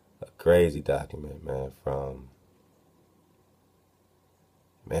crazy document, man,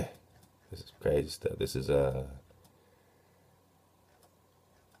 this is crazy stuff. This is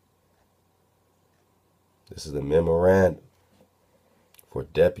a memorandum for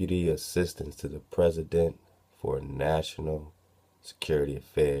Deputy Assistance to the President for National Security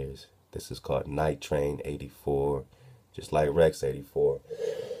Affairs. This is called Night Train 84, just like Rex 84.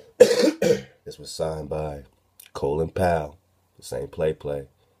 This was signed by Colin Powell, the same play.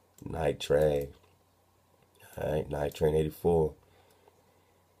 Night Train. All right, Night Train 84.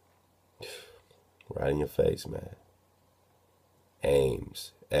 Right in your face, man.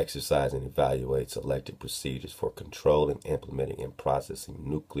 Aims, exercise and evaluate selected procedures for controlling, implementing, and processing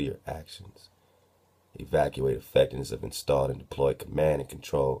nuclear actions. Evaluate effectiveness of installed and deployed command and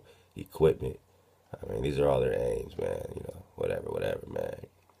control equipment. These are all their aims, man. Whatever, man.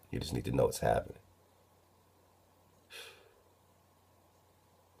 You just need to know what's happening.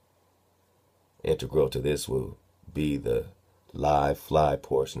 Integral to this will be the live fly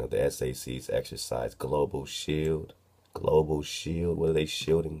portion of the SAC's exercise Global Shield. Global Shield. What are they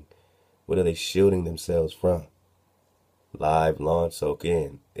shielding? What are they shielding themselves from? Live launch. So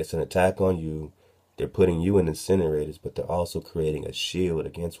again, it's an attack on you. They're putting you in incinerators, but they're also creating a shield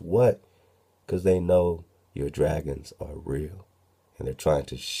against what? Because they know your dragons are real. And they're trying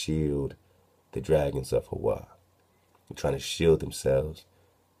to shield the dragons of Hawaii. They're trying to shield themselves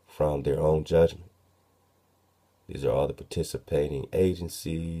from their own judgment. These are all the participating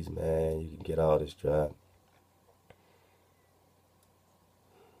agencies, man. You can get all this drop.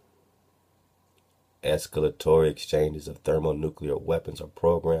 Escalatory exchanges of thermonuclear weapons are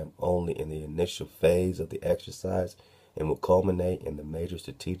programmed only in the initial phase of the exercise and will culminate in the major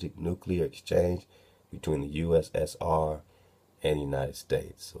strategic nuclear exchange between the USSR and the United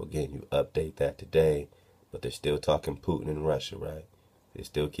States. So again, you update that today, but they're still talking Putin and Russia, right? They're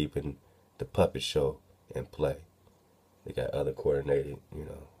still keeping the puppet show in play. They got other coordinated,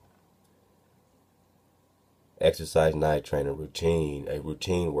 exercise night training routine, a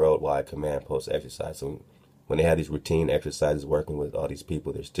routine worldwide command post exercise. So when they have these routine exercises working with all these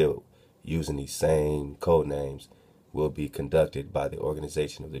people, they're still using these same code names, will be conducted by the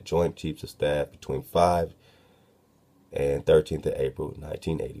Organization of the Joint Chiefs of Staff between 5 and 13th of April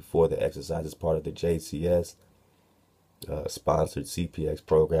 1984. The exercise is part of the JCS sponsored CPX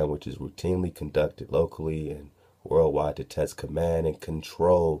program, which is routinely conducted locally and worldwide to test command and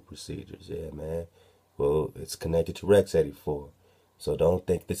control procedures. Yeah, man. Well, it's connected to Rex 84. So don't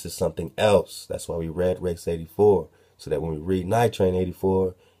think this is something else. That's why we read Rex 84. So that when we read Night Train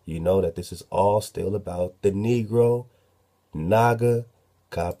 84, you know that this is all still about the Negro Naga,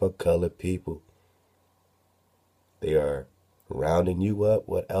 copper-colored people. They are rounding you up.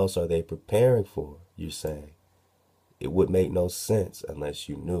 What else are they preparing for, you're saying? It would make no sense unless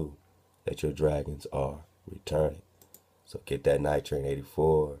you knew that your dragons are returning. So get that Nitrate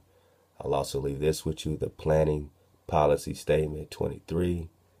 84. I'll also leave this with you, the Planning Policy Statement 23,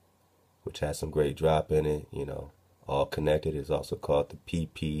 which has some great drop in it, all connected. Is also called the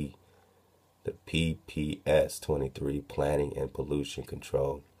PPS-23, Planning and Pollution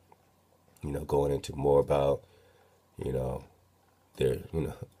Control. Going into more about, their,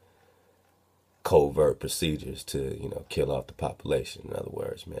 covert procedures to, kill off the population, in other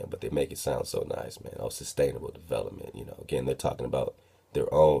words, man. But they make it sound so nice, man. Oh, sustainable development, Again, they're talking about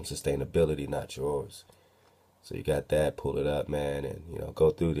their own sustainability, not yours. So you got that, pull it up, man, and,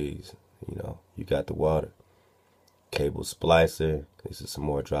 go through these. You got the water. Cable splicer. This is some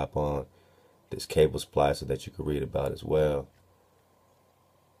more drop on this cable splicer that you can read about as well.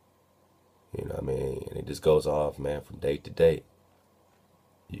 And it just goes off, man, from date to date.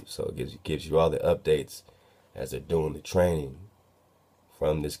 So it gives you all the updates as they're doing the training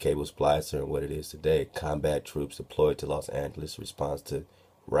from this cable splicer and what it is today. Combat troops deployed to Los Angeles, response to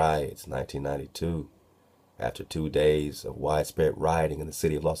riots, 1992. After 2 days of widespread rioting in the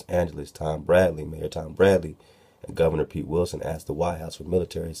city of Los Angeles, Mayor Tom Bradley, and Governor Pete Wilson asked the White House for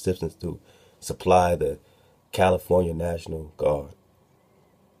military assistance to supply the California National Guard.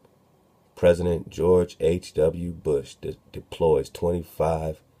 President George H.W. Bush deploys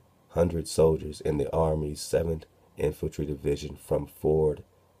 2,500 soldiers in the Army's 7th Infantry Division from Fort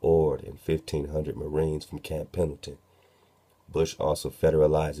Ord and 1,500 Marines from Camp Pendleton. Bush also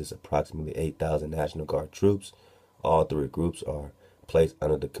federalizes approximately 8,000 National Guard troops. All three groups are placed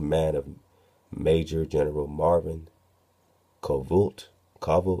under the command of Major General Marvin Kovult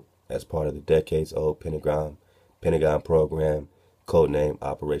as part of the decades-old Pentagon program, codenamed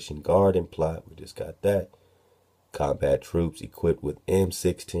Operation Garden Plot. We just got that. Combat troops equipped with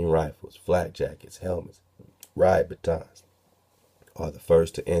M16 rifles, flak jackets, helmets, riot batons are the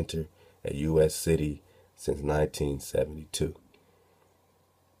first to enter a U.S. city since 1972.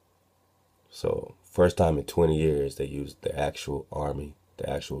 So, first time in 20 years they used the actual army, the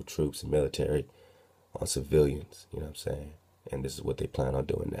actual troops and military on civilians, you know what I'm saying? And this is what they plan on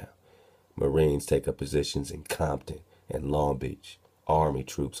doing now. Marines take up positions in Compton and Long Beach. Army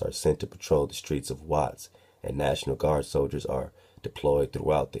troops are sent to patrol the streets of Watts, and National Guard soldiers are deployed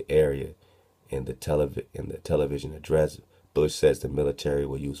throughout the area. In the television address, Bush says the military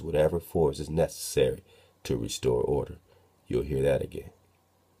will use whatever force is necessary to restore order. You'll hear that again.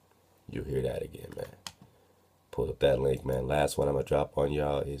 Man. Pull up that link, man. Last one I'm going to drop on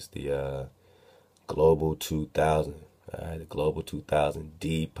y'all is the Global 2000. All right, the Global 2000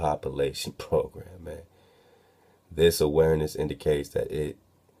 Depopulation Program, man. This awareness indicates that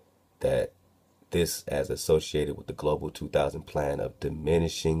this as associated with the Global 2000 plan of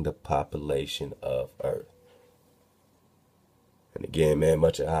diminishing the population of Earth. And again, man,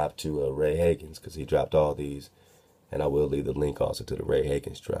 much hype to Ray Hagins, because he dropped all these, and I will leave the link also to the Ray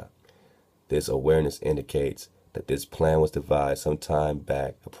Hagins drop. This awareness indicates that this plan was devised sometime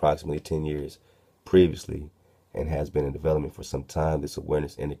back, approximately 10 years previously, and has been in development for some time. This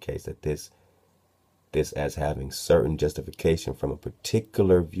awareness indicates that this as having certain justification from a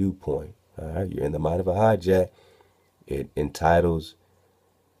particular viewpoint. All right, you're in the mind of a hijack. It entitles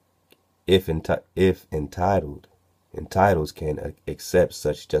can accept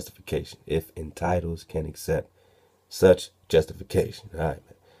such justification. If entitles can accept such justification. All right,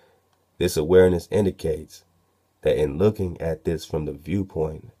 man. This awareness indicates that in looking at this from the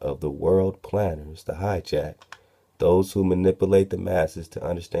viewpoint of the world planners, the hijack, those who manipulate the masses to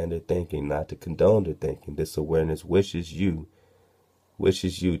understand their thinking, not to condone their thinking, this awareness wishes you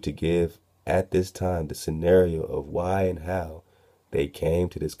to give at this time the scenario of why and how they came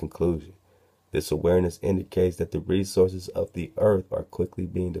to this conclusion. This awareness indicates that the resources of the earth are quickly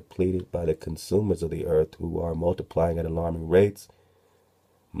being depleted by the consumers of the earth, who are multiplying at alarming rates,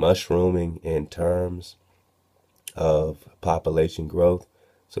 mushrooming in terms of population growth,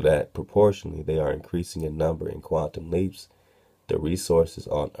 so that proportionally they are increasing in number in quantum leaps. The resources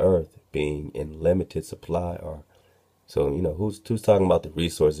on earth being in limited supply are, so who's talking about the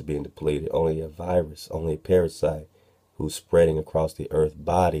resources being depleted? Only a virus, only a parasite who's spreading across the earth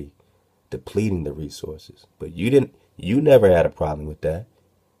body, depleting the resources. But you never had a problem with that.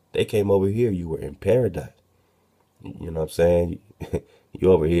 They came over here, you were in paradise. You know what I'm saying?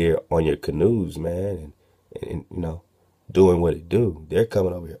 You over here on your canoes, man, and doing what it do. They're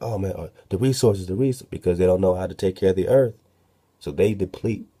coming over here, oh man, the resources, because they don't know how to take care of the earth. So they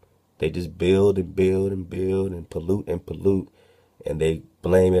deplete They just build and build and build and pollute, and they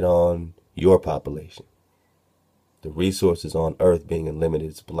blame it on your population. The resources on Earth being in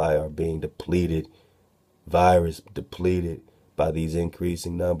limited supply are being depleted, virus depleted by these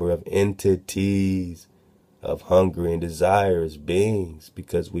increasing number of entities, of hungry and desirous beings,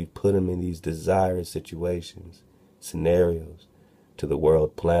 because we put them in these desirous situations, scenarios. To the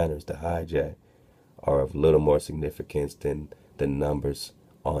world planners, the hijack are of little more significance than the numbers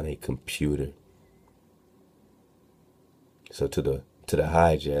on a computer. So to the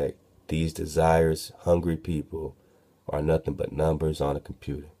hijack, these desirous, hungry people are nothing but numbers on a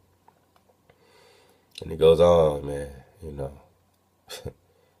computer. And it goes on, man,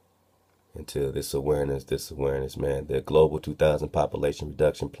 until this awareness, man. The Global 2000 Population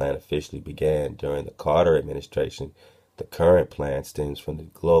Reduction Plan officially began during the Carter administration. The current plan stems from the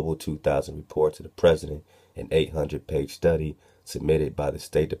Global 2000 report to the President, an 800-page study submitted by the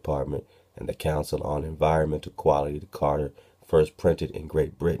State Department and the Council on Environmental Quality. The Carter first printed in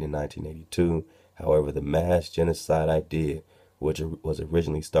Great Britain in 1982. However, the mass genocide idea, which was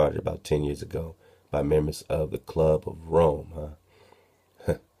originally started about 10 years ago by members of the Club of Rome,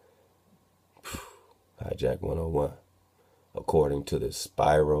 Hijack 101, according to the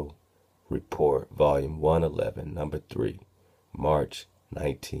Spiral Report, Volume 111, Number 3, March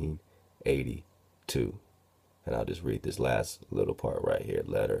 1982. And I'll just read this last little part right here,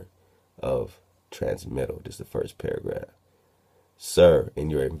 letter of transmittal, just the first paragraph. Sir,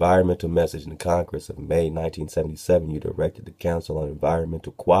 in your environmental message in the Congress of May 1977, you directed the Council on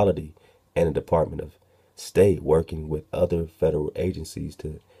Environmental Quality and the Department of State, working with other federal agencies,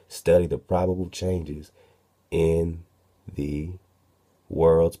 to study the probable changes in the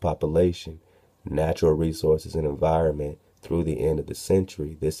world's population, natural resources, and environment through the end of the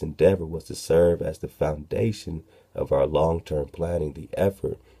century. This endeavor was to serve as the foundation of our long-term planning. The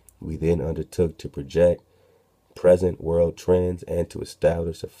effort we then undertook to project present world trends and to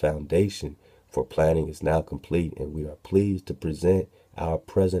establish a foundation for planning is now complete, and we are pleased to present our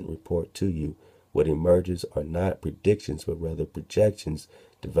present report to you. What emerges are not predictions, but rather projections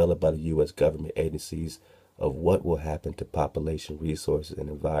developed by the U.S. government agencies of what will happen to population, resources, and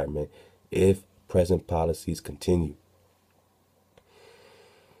environment if present policies continue.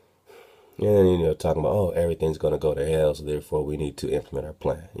 And, talking about, everything's going to go to hell, so therefore we need to implement our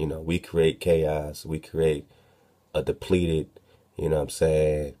plan. We create chaos. We create a depleted,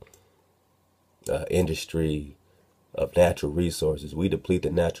 industry of natural resources. We deplete the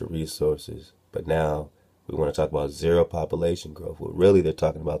natural resources, but now we want to talk about zero population growth. Well, really, they're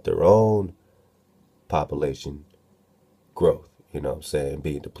talking about their own population growth,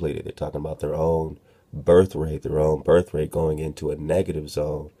 being depleted. They're talking about their own birth rate going into a negative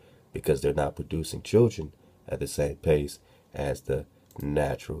zone because they're not producing children at the same pace as the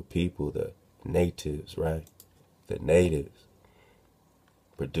natural people, the natives, right? The natives,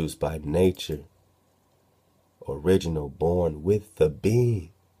 produced by nature, original, born with the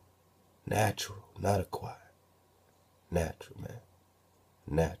being, natural, not acquired, natural, man,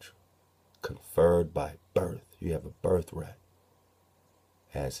 natural, conferred by birth. You have a birthright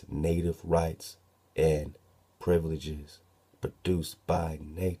as native rights and privileges produced by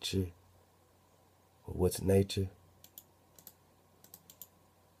nature. Well, what's nature?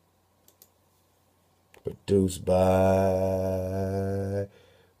 Produced by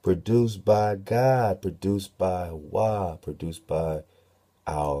God, produced by Wah, produced by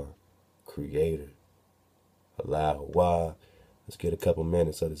our Creator. Allow Wah. Let's get a couple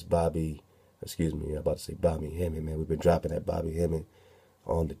minutes of this Bobby Hemming, man. We've been dropping that Bobby Hemming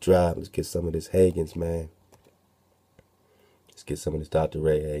on the drive. Let's get some of this Hagins, man. Let's get some of this Dr.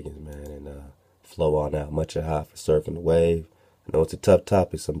 Ray Hagins, man, and flow on out. Much aloha for surfing the wave. I know it's a tough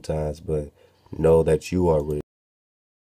topic sometimes, but know that you are real.